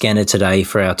 barcode scanner today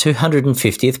for our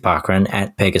 250th parkrun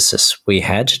at Pegasus. We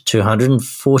had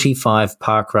 245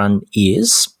 parkrun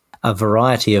ears, a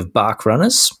variety of bark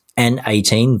runners, and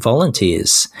 18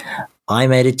 volunteers. I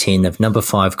made a tin of number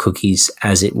 5 cookies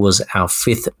as it was our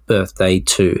 5th birthday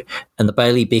too. And the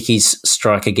Bailey Bickies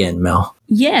strike again, Mel.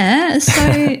 Yeah,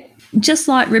 so just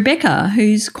like Rebecca,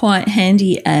 who's quite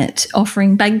handy at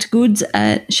offering baked goods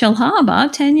at Shell Harbour,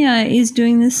 Tanya is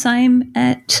doing the same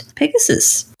at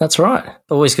Pegasus. That's right.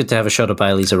 Always good to have a shot of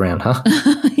Bailey's around, huh?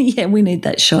 Yeah, we need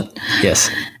that shot. Yes.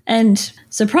 And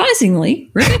surprisingly,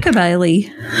 Rebecca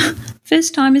Bailey,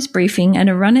 first timers briefing and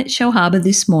a run at Shell Harbour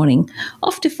this morning,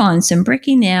 off to find some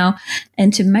brekkie now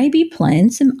and to maybe plan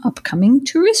some upcoming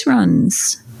tourist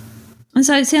runs. And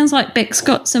so it sounds like Beck's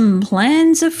got some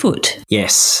plans afoot.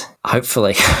 Yes,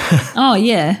 hopefully. Oh,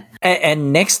 yeah.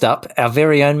 And next up, our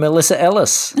very own Melissa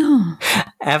Ellis. Oh.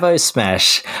 Avo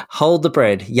Smash, hold the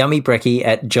bread, yummy brekkie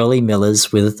at Jolly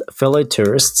Miller's with fellow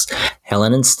tourists,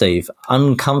 Helen and Steve.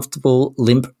 Uncomfortable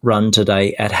limp run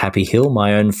today at Happy Hill,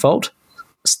 my own fault.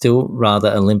 Still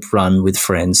rather a limp run with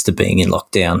friends to being in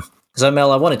lockdown. So,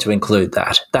 Mel, I wanted to include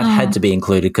that. That had to be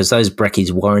included because those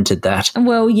brekkies warranted that.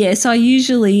 Well, yes, I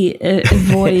usually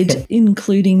avoid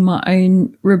including my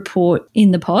own report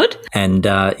in the pod. And,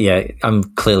 I'm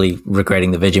clearly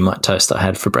regretting the Vegemite toast I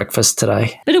had for breakfast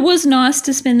today. But it was nice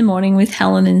to spend the morning with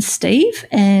Helen and Steve.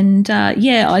 And,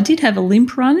 I did have a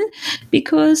limp run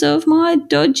because of my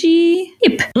dodgy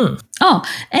hip. Oh,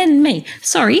 and me.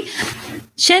 Sorry.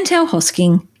 Chantel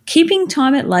Hosking. Keeping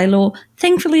time at Laylaw.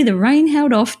 Thankfully, the rain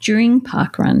held off during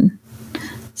parkrun.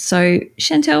 So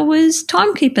Chantel was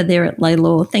timekeeper there at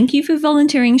Laylaw. Thank you for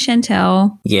volunteering,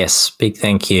 Chantel. Yes, big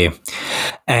thank you.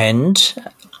 And,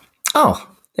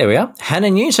 there we are.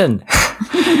 Hannah Newton.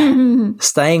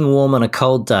 Staying warm on a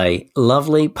cold day.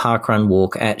 Lovely parkrun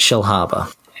walk at Shell Harbour.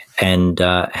 And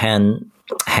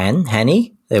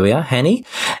Hanny. There we are, Hanny.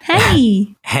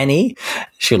 Hanny,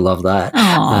 she'll love that.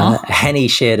 Hanny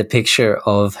shared a picture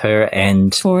of her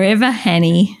and forever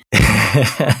Hanny,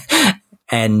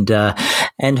 and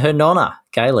her nonna,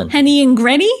 Galen. Hanny and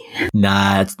Granny?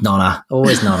 Nah, it's nonna,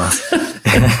 always nonna.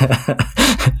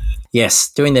 Yes,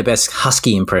 doing their best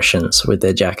husky impressions with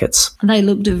their jackets. They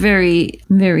looked very,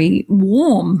 very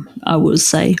warm, I will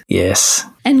say. Yes.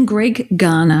 And Greg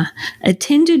Garner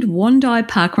attended Wandai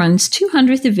Parkrun's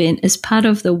 200th event as part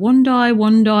of the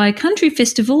Wandai Country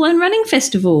Festival and Running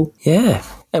Festival. Yeah.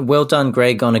 And well done,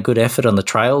 Greg, on a good effort on the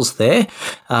trails there.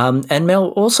 And Mel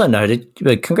also noted,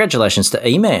 congratulations to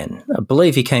E-Man. I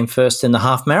believe he came first in the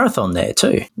half marathon there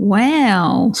too.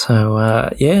 Wow. So,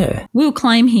 yeah. We'll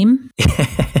claim him.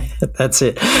 That's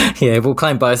it. Yeah, we'll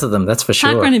claim both of them, that's for sure.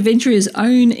 Parkrun Adventurer's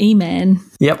own E-Man.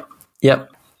 Yep.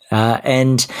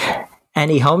 And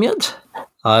Annie Holmyard,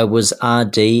 I was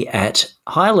RD at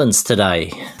Highlands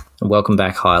today. Welcome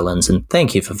back, Highlands, and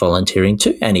thank you for volunteering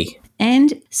too, Annie.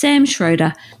 And Sam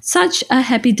Schroeder, such a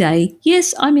happy day.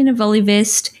 Yes, I'm in a volley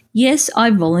vest. Yes, I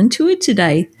volunteered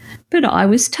today. But I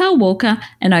was tail walker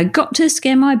and I got to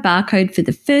scan my barcode for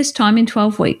the first time in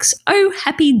 12 weeks. Oh,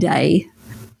 happy day.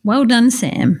 Well done,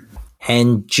 Sam.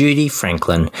 And Judy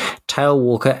Franklin, tail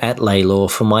walker at Laylaw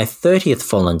for my 30th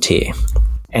volunteer.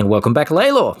 And welcome back,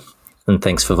 Laylaw. And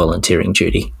thanks for volunteering,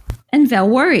 Judy. And Val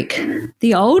Warwick,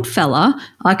 the old fella,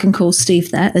 I can call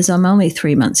Steve that as I'm only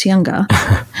 3 months younger,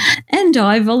 and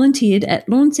I volunteered at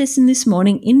Launceston this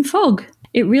morning in fog.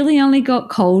 It really only got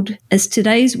cold as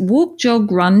today's walk,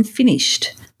 jog, run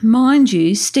finished. Mind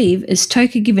you, Steve, as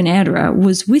Toka Given Outerer,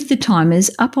 was with the timers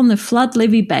up on the flood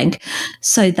levee bank,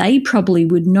 so they probably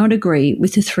would not agree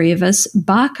with the three of us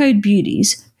barcode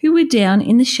beauties who were down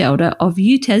in the shelter of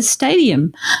UTAS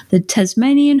Stadium, the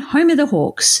Tasmanian home of the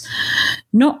Hawks.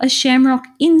 Not a shamrock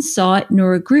in sight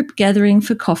nor a group gathering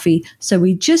for coffee, so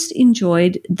we just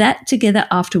enjoyed that together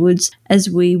afterwards as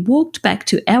we walked back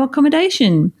to our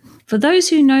accommodation. For those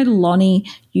who know Lonnie,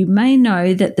 you may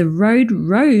know that the road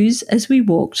rose as we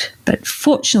walked, but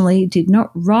fortunately did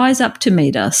not rise up to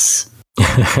meet us.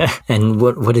 And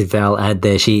what did Val add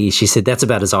there? She said, that's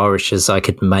about as Irish as I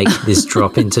could make this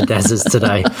drop into Daz's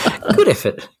today. Good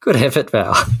effort,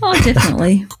 Val. Oh,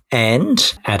 definitely. And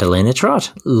Adelina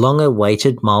Trott,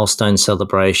 long-awaited milestone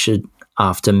celebration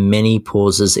after many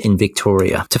pauses in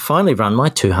Victoria to finally run my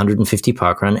 250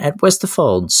 parkrun at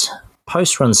Westerfolds.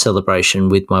 Post-run celebration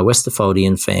with my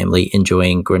Westerfoldian family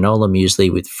enjoying granola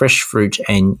muesli with fresh fruit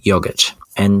and yoghurt.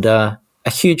 And a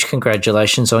huge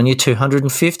congratulations on your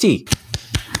 250.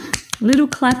 Little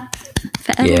clap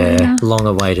for Adelina. Yeah, long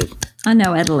awaited. I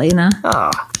know Adelina.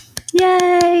 Ah.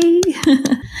 Yay!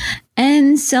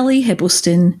 And Sally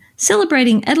Heppelston,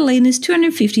 celebrating Adelina's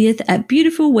 250th at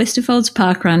beautiful Westerfolds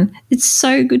Parkrun. It's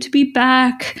so good to be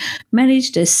back.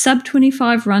 Managed a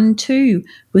sub-25 run too.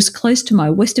 Was close to my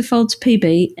Westerfolds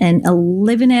PB and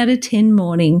 11 out of 10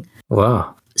 morning.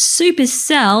 Wow. Super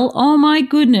Sal, oh my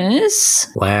goodness.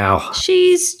 Wow.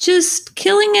 She's just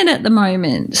killing it at the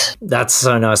moment. That's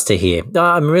so nice to hear.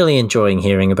 I'm really enjoying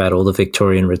hearing about all the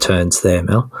Victorian returns there,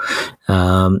 Mel.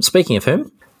 Speaking of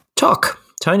whom,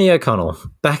 Tony O'Connell,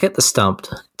 back at the stump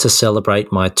to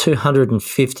celebrate my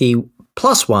 250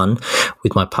 plus one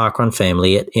with my parkrun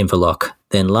family at Inverloch,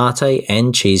 then latte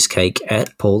and cheesecake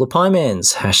at Paul the Pie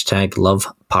Man's.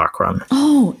 #LoveParkrun.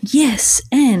 Oh, yes.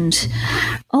 And,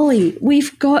 Ollie,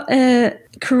 we've got a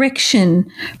correction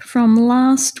from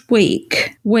last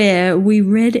week where we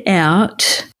read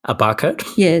out... A barcode?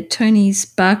 Yeah, Tony's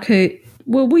barcode.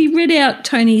 Well, we read out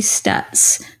Tony's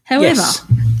stats. However... Yes.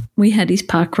 We had his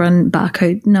parkrun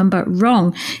barcode number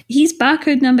wrong. His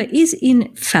barcode number is, in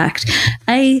fact,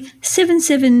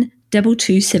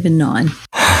 A772279.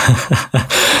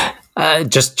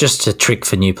 Just a trick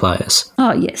for new players.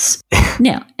 Oh, yes.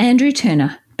 Now, Andrew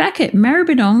Turner, back at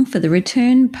Maribyrnong for the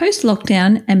return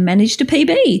post-lockdown and managed a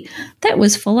PB. That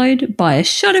was followed by a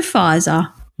shot of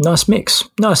Pfizer. Nice mix.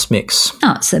 Oh,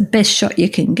 it's the best shot you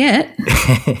can get.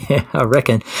 I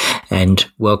reckon. And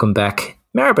welcome back,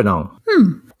 Maribyrnong.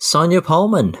 Sonia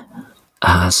Pullman.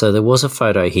 So there was a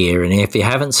photo here, and if you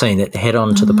haven't seen it, head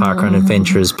on to the Parkrun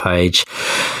Adventurers page,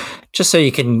 just so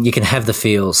you can have the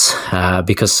feels,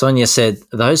 because Sonia said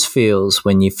those feels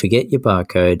when you forget your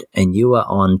barcode and you are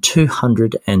on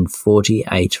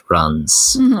 248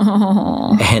 runs.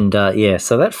 And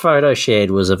so that photo shared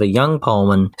was of a young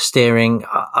Pullman staring,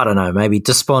 I don't know, maybe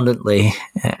despondently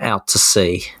out to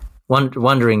sea,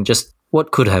 wondering just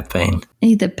what could have been.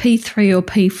 Either P3 or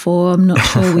P4, I'm not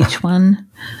sure which one.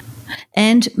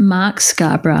 And Mark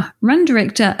Scarborough, run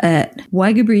director at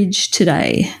Wagga Bridge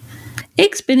today.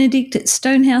 Eggs Benedict at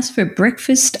Stonehouse for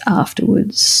breakfast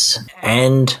afterwards.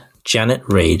 And Janet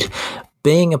Reid,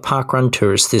 being a parkrun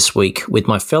tourist this week with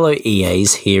my fellow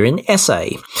EAs here in SA.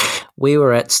 We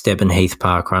were at Stebenheath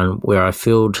Parkrun, where I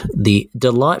filled the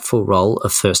delightful role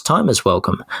of first-timers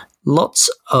welcome. Lots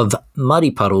of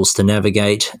muddy puddles to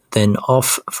navigate, then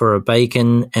off for a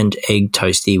bacon and egg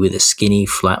toastie with a skinny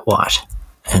flat white.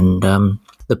 And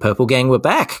the Purple Gang were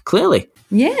back, clearly.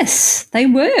 Yes, they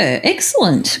were.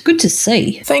 Excellent. Good to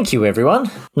see. Thank you, everyone.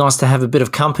 Nice to have a bit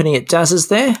of company at Daz's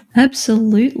there.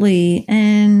 Absolutely.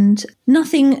 And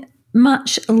nothing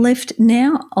much left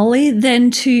now, Ollie,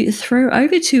 than to throw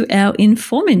over to our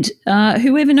informant.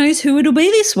 Whoever knows who it'll be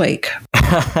this week.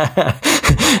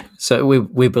 So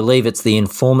we believe it's the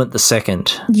informant the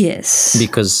second. Yes.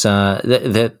 Because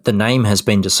the name has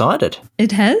been decided.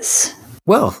 It has?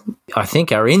 Well, I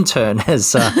think our intern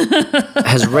has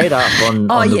read up on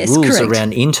the rules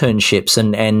around internships,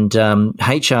 and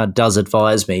HR does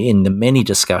advise me in the many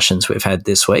discussions we've had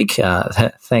this week.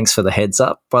 Thanks for the heads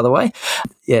up, by the way.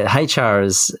 Yeah, HR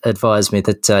has advised me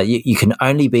that you can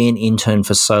only be an intern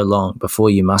for so long before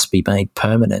you must be made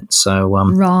permanent. So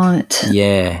right.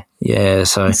 Yeah.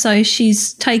 So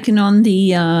she's taken on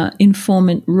the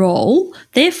informant role.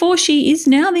 Therefore, she is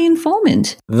now the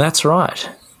informant. That's right.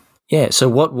 Yeah, so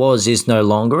what was is no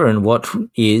longer, and what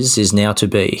is now to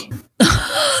be.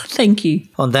 Thank you.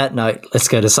 On that note, let's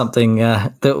go to something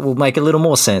that will make a little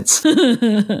more sense. Hi,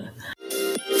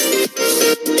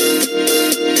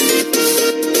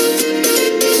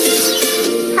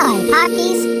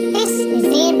 Parkies. This is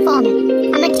The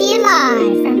Informant, coming to you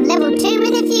live from level 2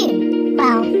 with a view.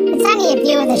 Well, it's only a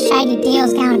view of the shady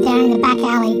deals going down in the back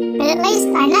alley, but at least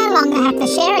I no longer have to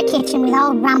share a kitchen with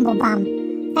old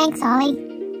Rumblebum. Thanks, Ollie.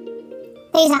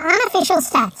 These are unofficial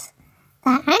stats.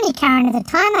 They're only current at the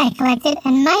time they are collected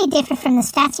and may differ from the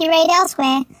stats you read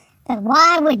elsewhere, but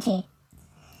why would you?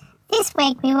 This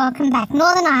week we welcome back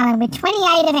Northern Ireland with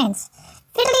 28 events.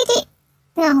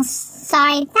 Oh,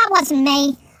 sorry, that wasn't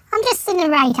me. I'm just the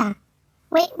narrator.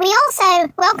 We also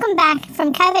welcome back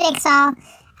from COVID exile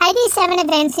 87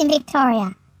 events in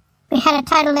Victoria. We had a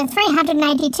total of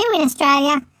 382 in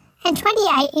Australia and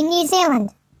 28 in New Zealand.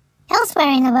 Elsewhere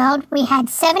in the world, we had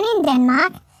 7 in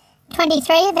Denmark,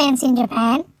 23 events in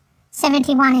Japan,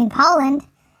 71 in Poland,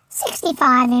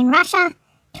 65 in Russia,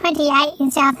 28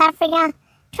 in South Africa,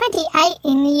 28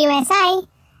 in the USA,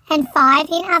 and 5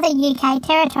 in other UK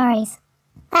territories.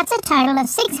 That's a total of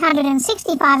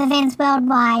 665 events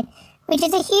worldwide, which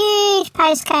is a huge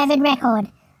post-COVID record,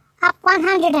 up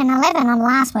 111 on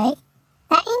last week.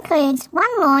 That includes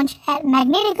one launch at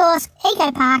Magnitogorsk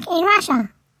Eco Park in Russia.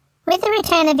 With the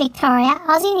return of Victoria,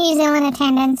 Aussie-New Zealand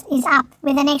attendance is up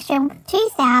with an extra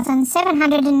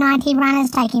 2,790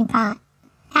 runners taking part.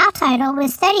 Our total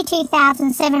was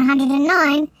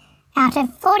 32,709 out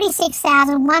of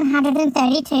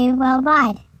 46,132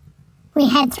 worldwide. We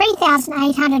had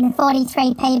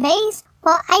 3,843 PBs,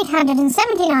 while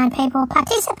 879 people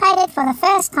participated for the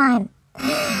first time.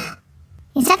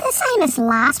 Is that the same as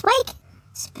last week?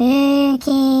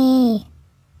 Spooky.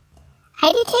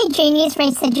 82 juniors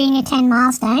reached the Junior 10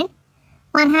 milestone,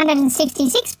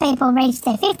 166 people reached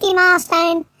their 50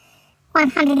 milestone,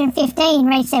 115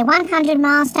 reached their 100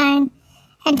 milestone,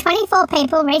 and 24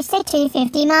 people reached their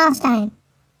 250 milestone.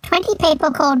 20 people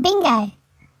called bingo.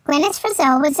 Glenys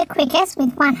Frizzell was the quickest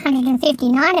with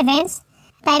 159 events.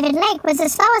 David Legg was the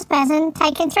slowest person,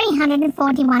 taking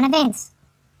 341 events.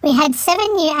 We had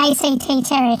 7 new ACT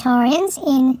Territorians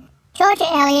in Georgia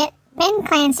Elliott, Ben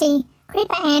Clancy,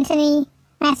 Cripper Anthony,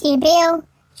 Matthew Beale,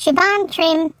 Shaban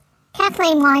Trim,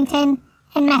 Kathleen Wellington,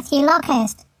 and Matthew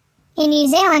Lockhurst. In New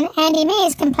Zealand, Andy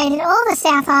Mears completed all the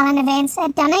South Island events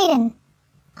at Dunedin.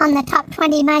 On the top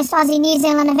 20 most Aussie New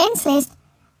Zealand events list,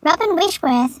 Robin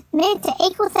Wishworth moved to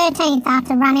equal 13th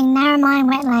after running Narromine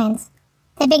Wetlands.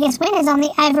 The biggest winners on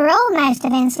the overall most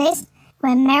events list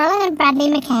were Marilyn and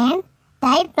Bradley McCann,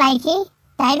 Dave Blakey,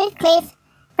 David Cliff,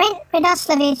 Brent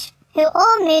Radoslavich, who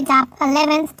all moved up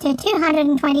 11th to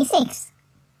 226.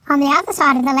 On the other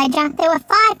side of the ledger, there were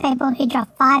 5 people who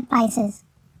dropped 5 places.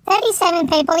 37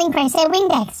 people increased their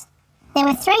Windex. There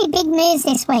were 3 big moves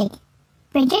this week.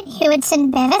 Bridget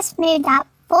Hewitson-Bevis moved up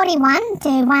 41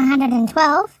 to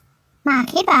 112. Mark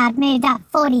Hibbard moved up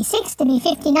 46 to be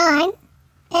 59.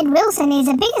 Ed Wilson is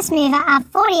the biggest mover, up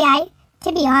 48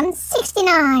 to be on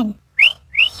 69.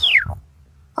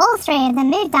 All 3 of them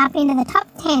moved up into the top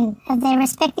 10 of their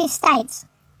respective states.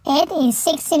 Ed is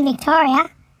 6th in Victoria,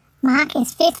 Mark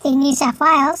is 5th in New South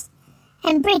Wales,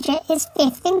 and Bridget is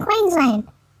 5th in Queensland.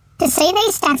 To see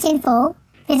these stats in full,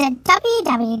 visit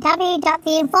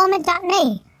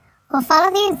www.theinformant.me or follow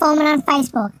The Informant on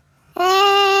Facebook.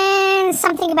 And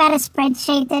something about a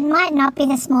spreadsheet that might not be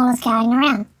the smallest going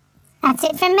around. That's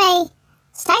it from me.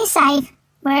 Stay safe,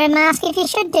 wear a mask if you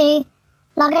should do,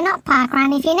 log a not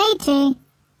parkrun if you need to,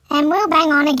 and we'll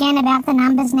bang on again about the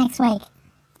numbers next week.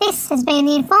 This has been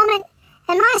The Informant,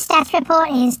 and my stats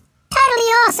report is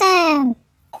totally awesome!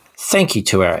 Thank you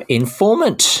to our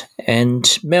informant.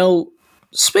 And Mel,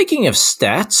 speaking of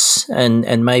stats,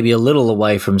 and maybe a little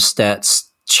away from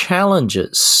stats,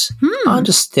 challenges. I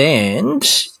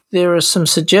understand there are some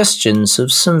suggestions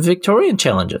of some Victorian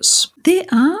challenges. There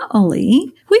are,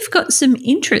 Ollie. We've got some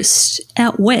interest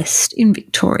out west in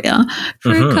Victoria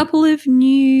for a couple of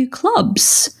new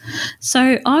clubs.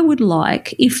 So I would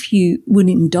like, if you would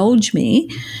indulge me,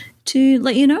 to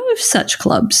let you know of such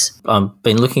clubs. I've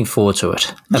been looking forward to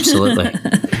it. Absolutely.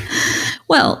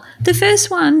 Well, the first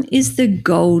one is the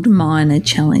Gold Miner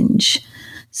Challenge.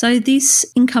 So this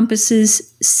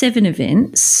encompasses 7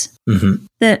 events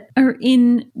that are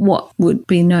in what would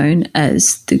be known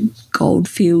as the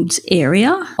Goldfields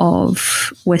area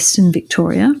of Western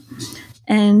Victoria.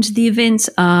 And the events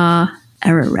are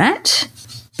Ararat,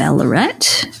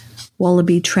 Ballarat,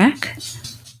 Wallaby Track,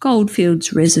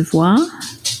 Goldfields Reservoir,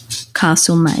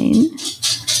 Castlemaine,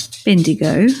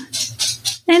 Bendigo,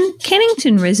 and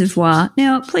Kennington Reservoir.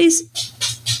 Now, please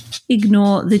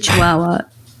ignore the Chihuahua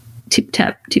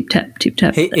tip-tap, tip-tap,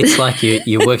 tip-tap. It's like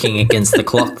you're working against the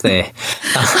clock there.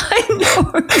 I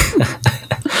know.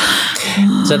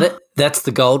 So that's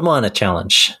the Gold Miner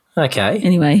Challenge. Okay.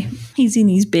 Anyway, he's in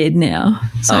his bed now,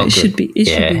 so it should be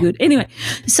good. Anyway,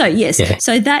 so yes,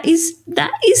 so that is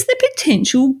the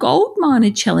potential Gold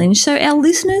Miner Challenge. So our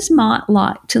listeners might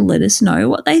like to let us know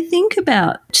what they think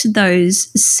about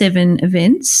those 7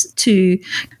 events to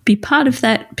be part of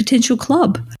that potential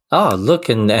club. Oh, look,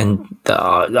 and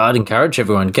I'd encourage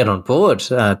everyone to get on board.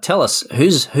 Tell us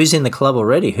who's in the club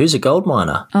already. Who's a gold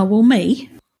miner? Oh, well, me.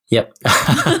 Yep.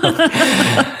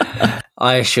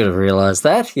 I should have realised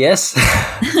that, yes.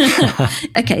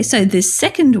 Okay, so the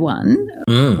second one,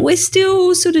 we're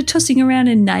still sort of tossing around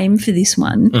a name for this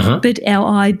one, but our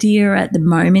idea at the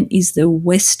moment is the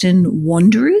Western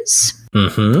Wanderers.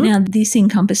 Now, this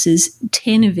encompasses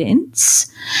 10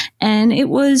 events, and it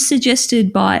was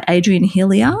suggested by Adrian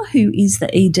Hillier, who is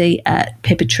the ED at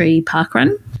Pepper Tree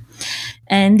Parkrun.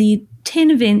 And the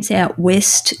 10 events out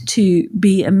west to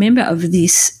be a member of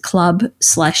this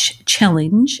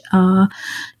club/challenge are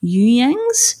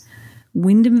Yuyangs,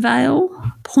 Wyndham Vale,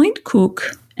 Point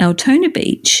Cook, Altona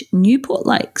Beach, Newport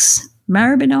Lakes,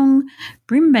 Maribyrnong,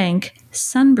 Brimbank,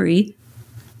 Sunbury,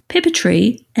 Pepper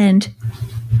Tree, and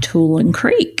Toolern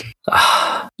Creek.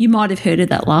 You might have heard of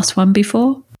that last one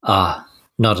before.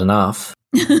 Not enough.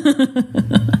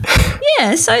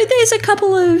 Yeah, so there's a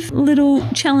couple of little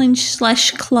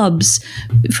challenge/clubs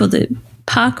for the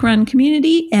parkrun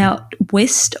community out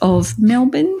west of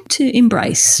Melbourne to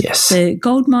embrace. Yes. The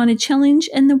Gold Miner Challenge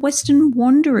and the Western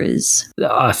Wanderers.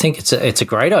 I think it's a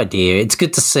great idea. It's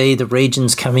good to see the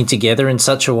regions coming together in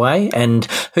such a way, and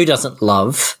who doesn't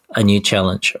love a new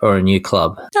challenge or a new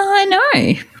club? I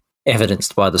know.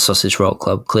 Evidenced by the Sausage Roll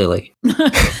Club, clearly.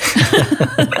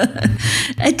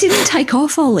 It didn't take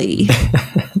off, Ollie.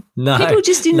 No. People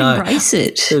just didn't embrace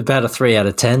it. About a 3 out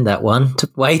of 10, that one.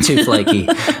 Way too flaky.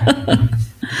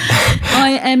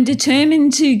 I am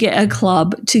determined to get a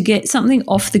club, to get something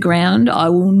off the ground. I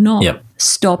will not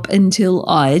stop until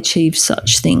I achieve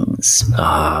such things.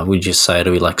 Would you say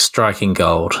it'll be like striking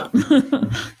gold?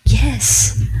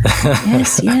 Yes.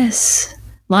 Yes.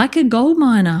 Like a gold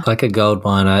miner. Like a gold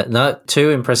miner. No, 2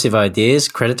 impressive ideas.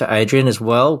 Credit to Adrian as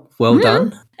well. Well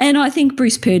done. And I think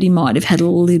Bruce Purdy might have had a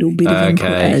little bit of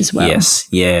input as well. Yes.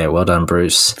 Yeah, well done,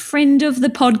 Bruce. Friend of the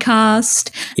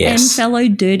podcast and fellow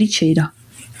dirty cheater.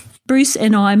 Bruce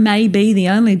and I may be the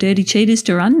only dirty cheaters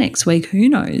to run next week. Who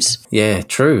knows? Yeah,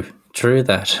 true. True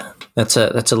that. That's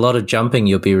a lot of jumping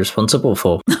you'll be responsible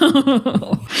for.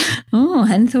 I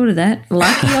hadn't thought of that.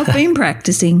 Lucky I've been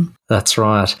practicing. That's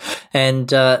right.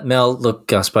 And Mel,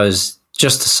 look, I suppose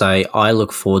just to say I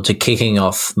look forward to kicking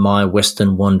off my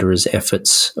Western Wanderers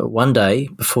efforts one day,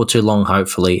 before too long,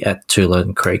 hopefully, at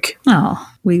Toolern Creek. Oh,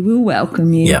 we will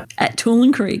welcome you at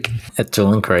Toolern Creek. At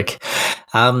Toolern Creek.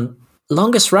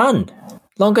 Longest run.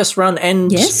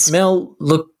 And Mel,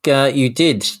 look, you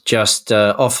did just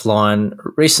offline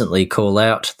recently call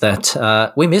out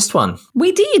that we missed one.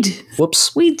 We did.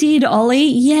 Whoops. We did, Ollie.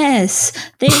 Yes.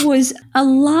 There was a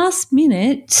last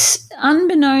minute,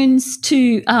 unbeknownst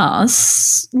to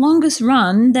us, longest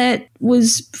run that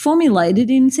was formulated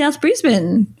in South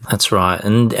Brisbane. That's right.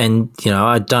 And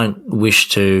I don't wish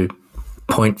to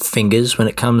point fingers when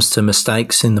it comes to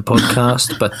mistakes in the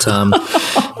podcast, but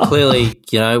clearly,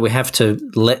 we have to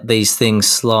let these things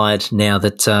slide now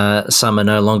that some are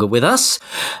no longer with us.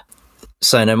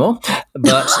 Say no more.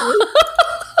 But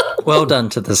well done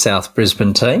to the South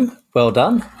Brisbane team. Well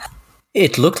done.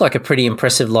 It looked like a pretty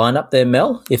impressive lineup there,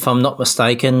 Mel. If I'm not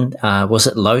mistaken, was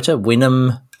it Lota,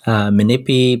 Wynnum,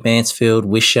 Menippi, Mansfield,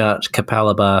 Wishart,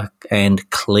 Capalaba and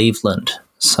Cleveland?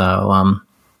 So,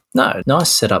 no, nice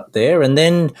setup there. And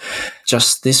then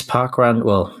just this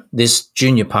this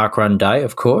junior parkrun day,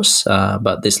 of course,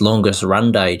 but this longest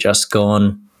run day just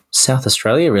gone. South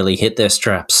Australia really hit their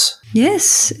straps.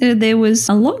 Yes, there was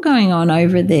a lot going on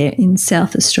over there in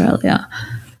South Australia.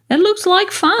 It looks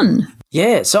like fun.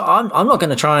 Yeah, so I'm not going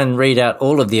to try and read out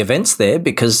all of the events there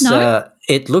because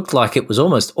it looked like it was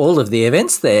almost all of the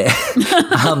events there.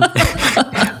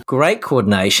 Great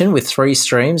coordination with 3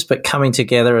 streams, but coming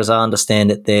together, as I understand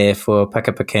it, there for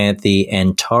Packapacanthe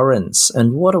and Torrens.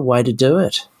 And what a way to do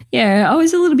it. Yeah, I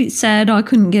was a little bit sad I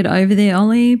couldn't get over there,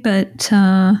 Ollie, but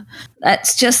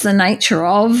that's just the nature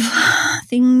of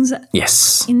things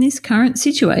in this current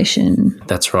situation.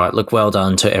 That's right. Look, well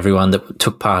done to everyone that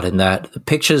took part in that. The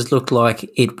pictures looked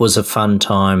like it was a fun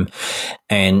time,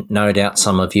 and no doubt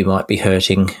some of you might be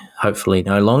hurting, hopefully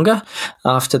no longer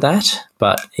after that.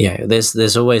 But, yeah,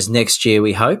 there's always next year,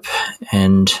 we hope,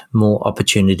 and more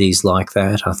opportunities like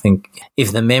that. I think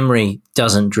if the memory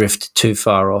doesn't drift too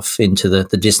far off into the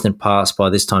distant past by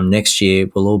this time next year,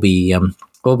 we'll all be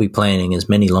planning as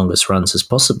many longest runs as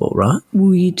possible, right?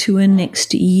 Will you tour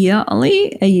next year,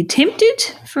 Ollie? Are you tempted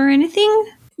for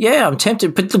anything? Yeah, I'm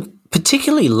tempted, but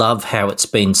particularly love how it's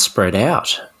been spread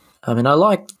out. I mean, I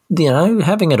like,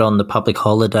 having it on the public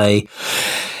holiday,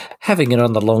 having it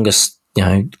on the longest,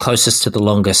 closest to the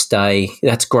longest day,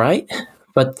 that's great.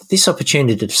 But this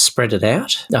opportunity to spread it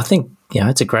out, I think,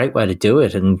 it's a great way to do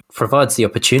it and provides the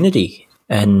opportunity.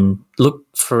 And look,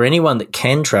 for anyone that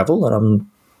can travel, and I'm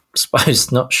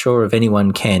suppose not sure if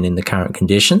anyone can in the current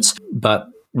conditions, but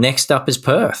next up is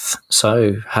Perth.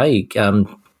 So, hey,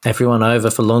 everyone over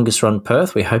for Longest Run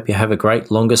Perth, we hope you have a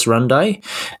great Longest Run day.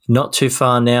 Not too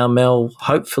far now, Mel,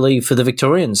 hopefully for the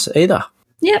Victorians either.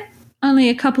 Yep. Only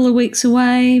a couple of weeks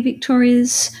away,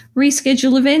 Victoria's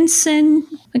reschedule events, and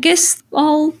I guess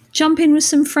I'll jump in with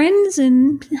some friends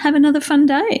and have another fun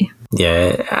day.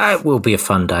 Yeah, it will be a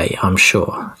fun day, I'm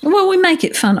sure. Well, we make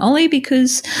it fun, Ollie,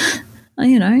 because,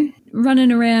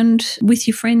 running around with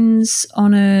your friends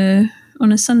on a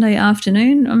Sunday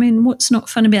afternoon, I mean, what's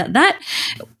not fun about that?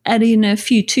 Add in a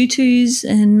few tutus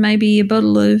and maybe a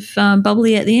bottle of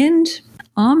bubbly at the end.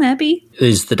 I'm happy.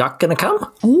 Is the duck going to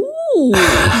come? Ooh,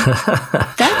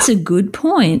 that's a good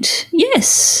point.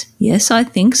 Yes, I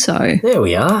think so. There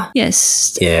we are.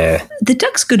 Yes. Yeah. The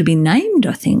duck's got to be named,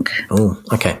 I think. Oh,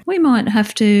 okay. We might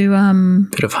have to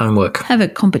bit of homework. Have a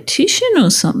competition or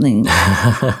something.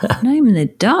 Name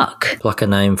the duck. Like a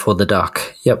name for the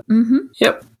duck. Yep. Mm-hmm.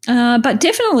 Yep. But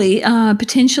definitely,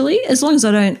 potentially, as long as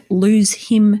I don't lose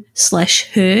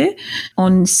him/her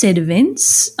on said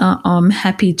events, I'm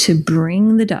happy to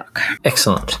bring the duck.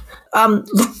 Excellent.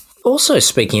 Look, also,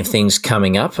 speaking of things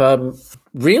coming up,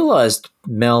 realised,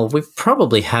 Mel, we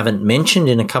probably haven't mentioned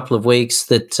in a couple of weeks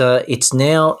that it's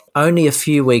now only a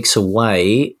few weeks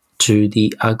away to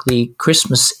the ugly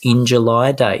Christmas in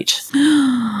July date.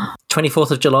 24th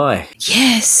of July.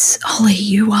 Yes, Ollie,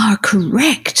 you are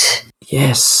correct.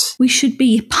 Yes. We should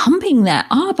be pumping that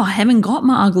up. I haven't got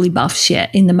my ugly buffs yet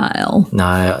in the mail.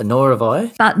 No, nor have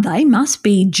I. But they must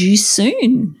be due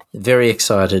soon. Very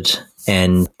excited.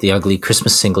 And the ugly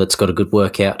Christmas singlet's got a good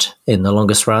workout in the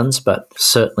longest runs, but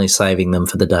certainly saving them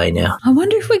for the day now. I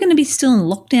wonder if we're going to be still in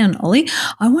lockdown, Ollie.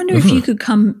 I wonder if you could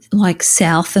come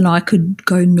south and I could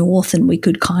go north and we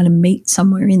could kind of meet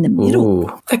somewhere in the middle.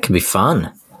 Ooh, that could be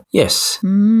fun. Yes.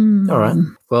 All right.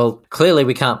 Well, clearly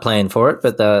we can't plan for it,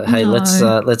 but hey, No.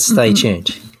 let's stay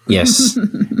tuned. Yes.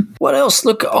 What else?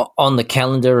 Look, on the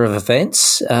calendar of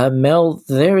events, Mel,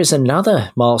 there is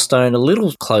another milestone a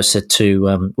little closer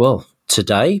to,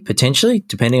 today, potentially,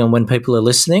 depending on when people are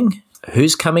listening.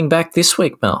 Who's coming back this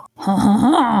week, Mel?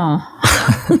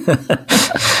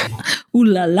 Ooh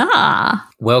la la.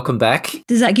 Welcome back.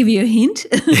 Does that give you a hint?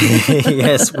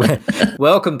 Yes.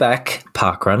 Welcome back,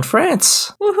 Parkrun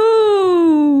France.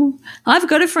 Woohoo! I've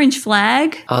got a French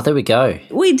flag. Oh, there we go.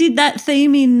 We did that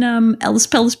theme in Alice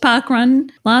Palace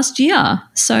Parkrun last year.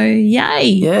 So, yay.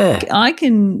 Yeah. I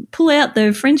can pull out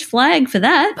the French flag for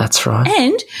that. That's right.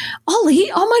 And,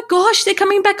 Ollie, oh my gosh, they're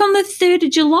coming back on the 3rd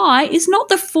of July. It's not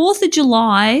the 4th of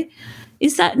July.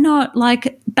 Is that not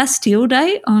like Bastille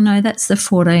Day? Oh, no, that's the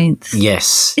 14th.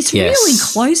 Yes. It's really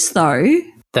close, though.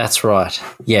 That's right.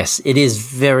 Yes, it is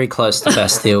very close to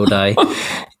Bastille Day,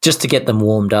 just to get them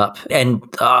warmed up. And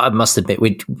I must admit,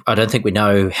 I don't think we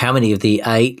know how many of the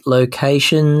 8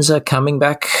 locations are coming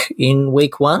back in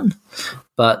week 1,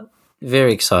 but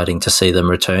very exciting to see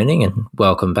them returning, and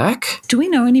welcome back. Do we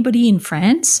know anybody in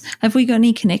France? Have we got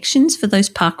any connections for those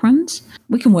park runs?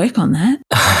 We can work on that.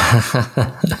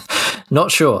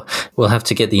 Not sure. We'll have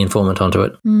to get the informant onto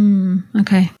it.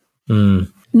 Okay.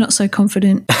 Not so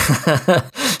confident.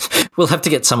 We'll have to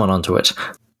get someone onto it.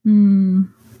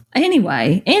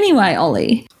 Anyway,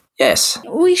 Ollie. Yes.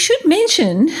 We should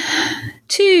mention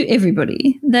to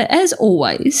everybody that, as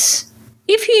always,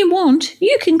 if you want,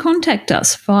 you can contact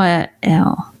us via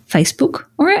our Facebook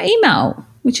or our email,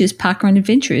 which is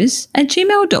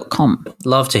parkrunadventurers@gmail.com.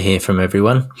 Love to hear from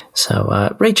everyone.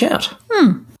 So reach out.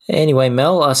 Anyway,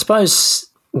 Mel, I suppose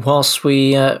whilst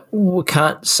we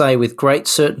can't say with great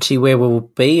certainty where we'll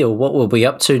be or what we'll be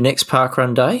up to next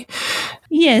Parkrun Day.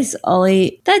 Yes,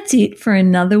 Ollie, that's it for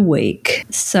another week.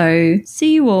 So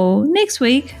see you all next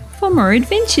week for more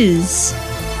adventures.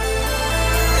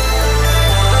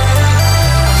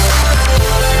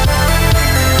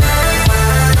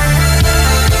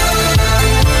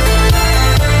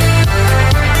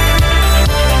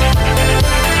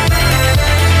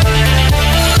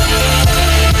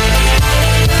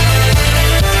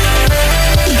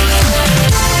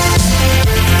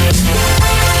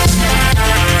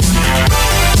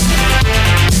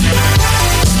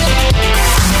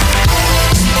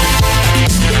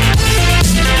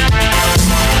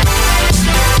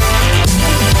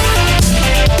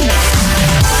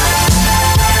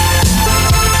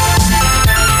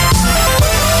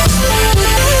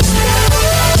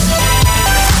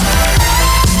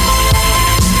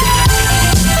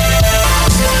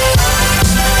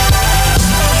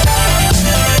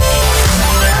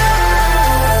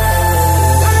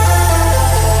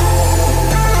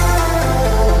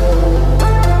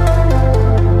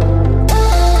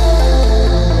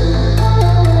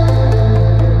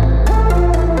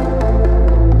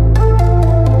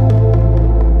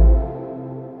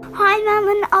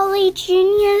 Valley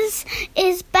Juniors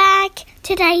is back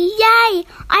today. Yay!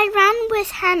 I ran with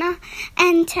Hannah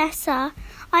and Tessa.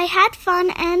 I had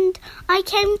fun and I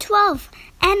came 12.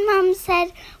 And Mum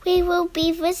said we will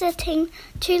be visiting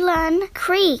Toolern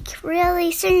Creek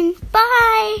really soon.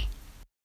 Bye!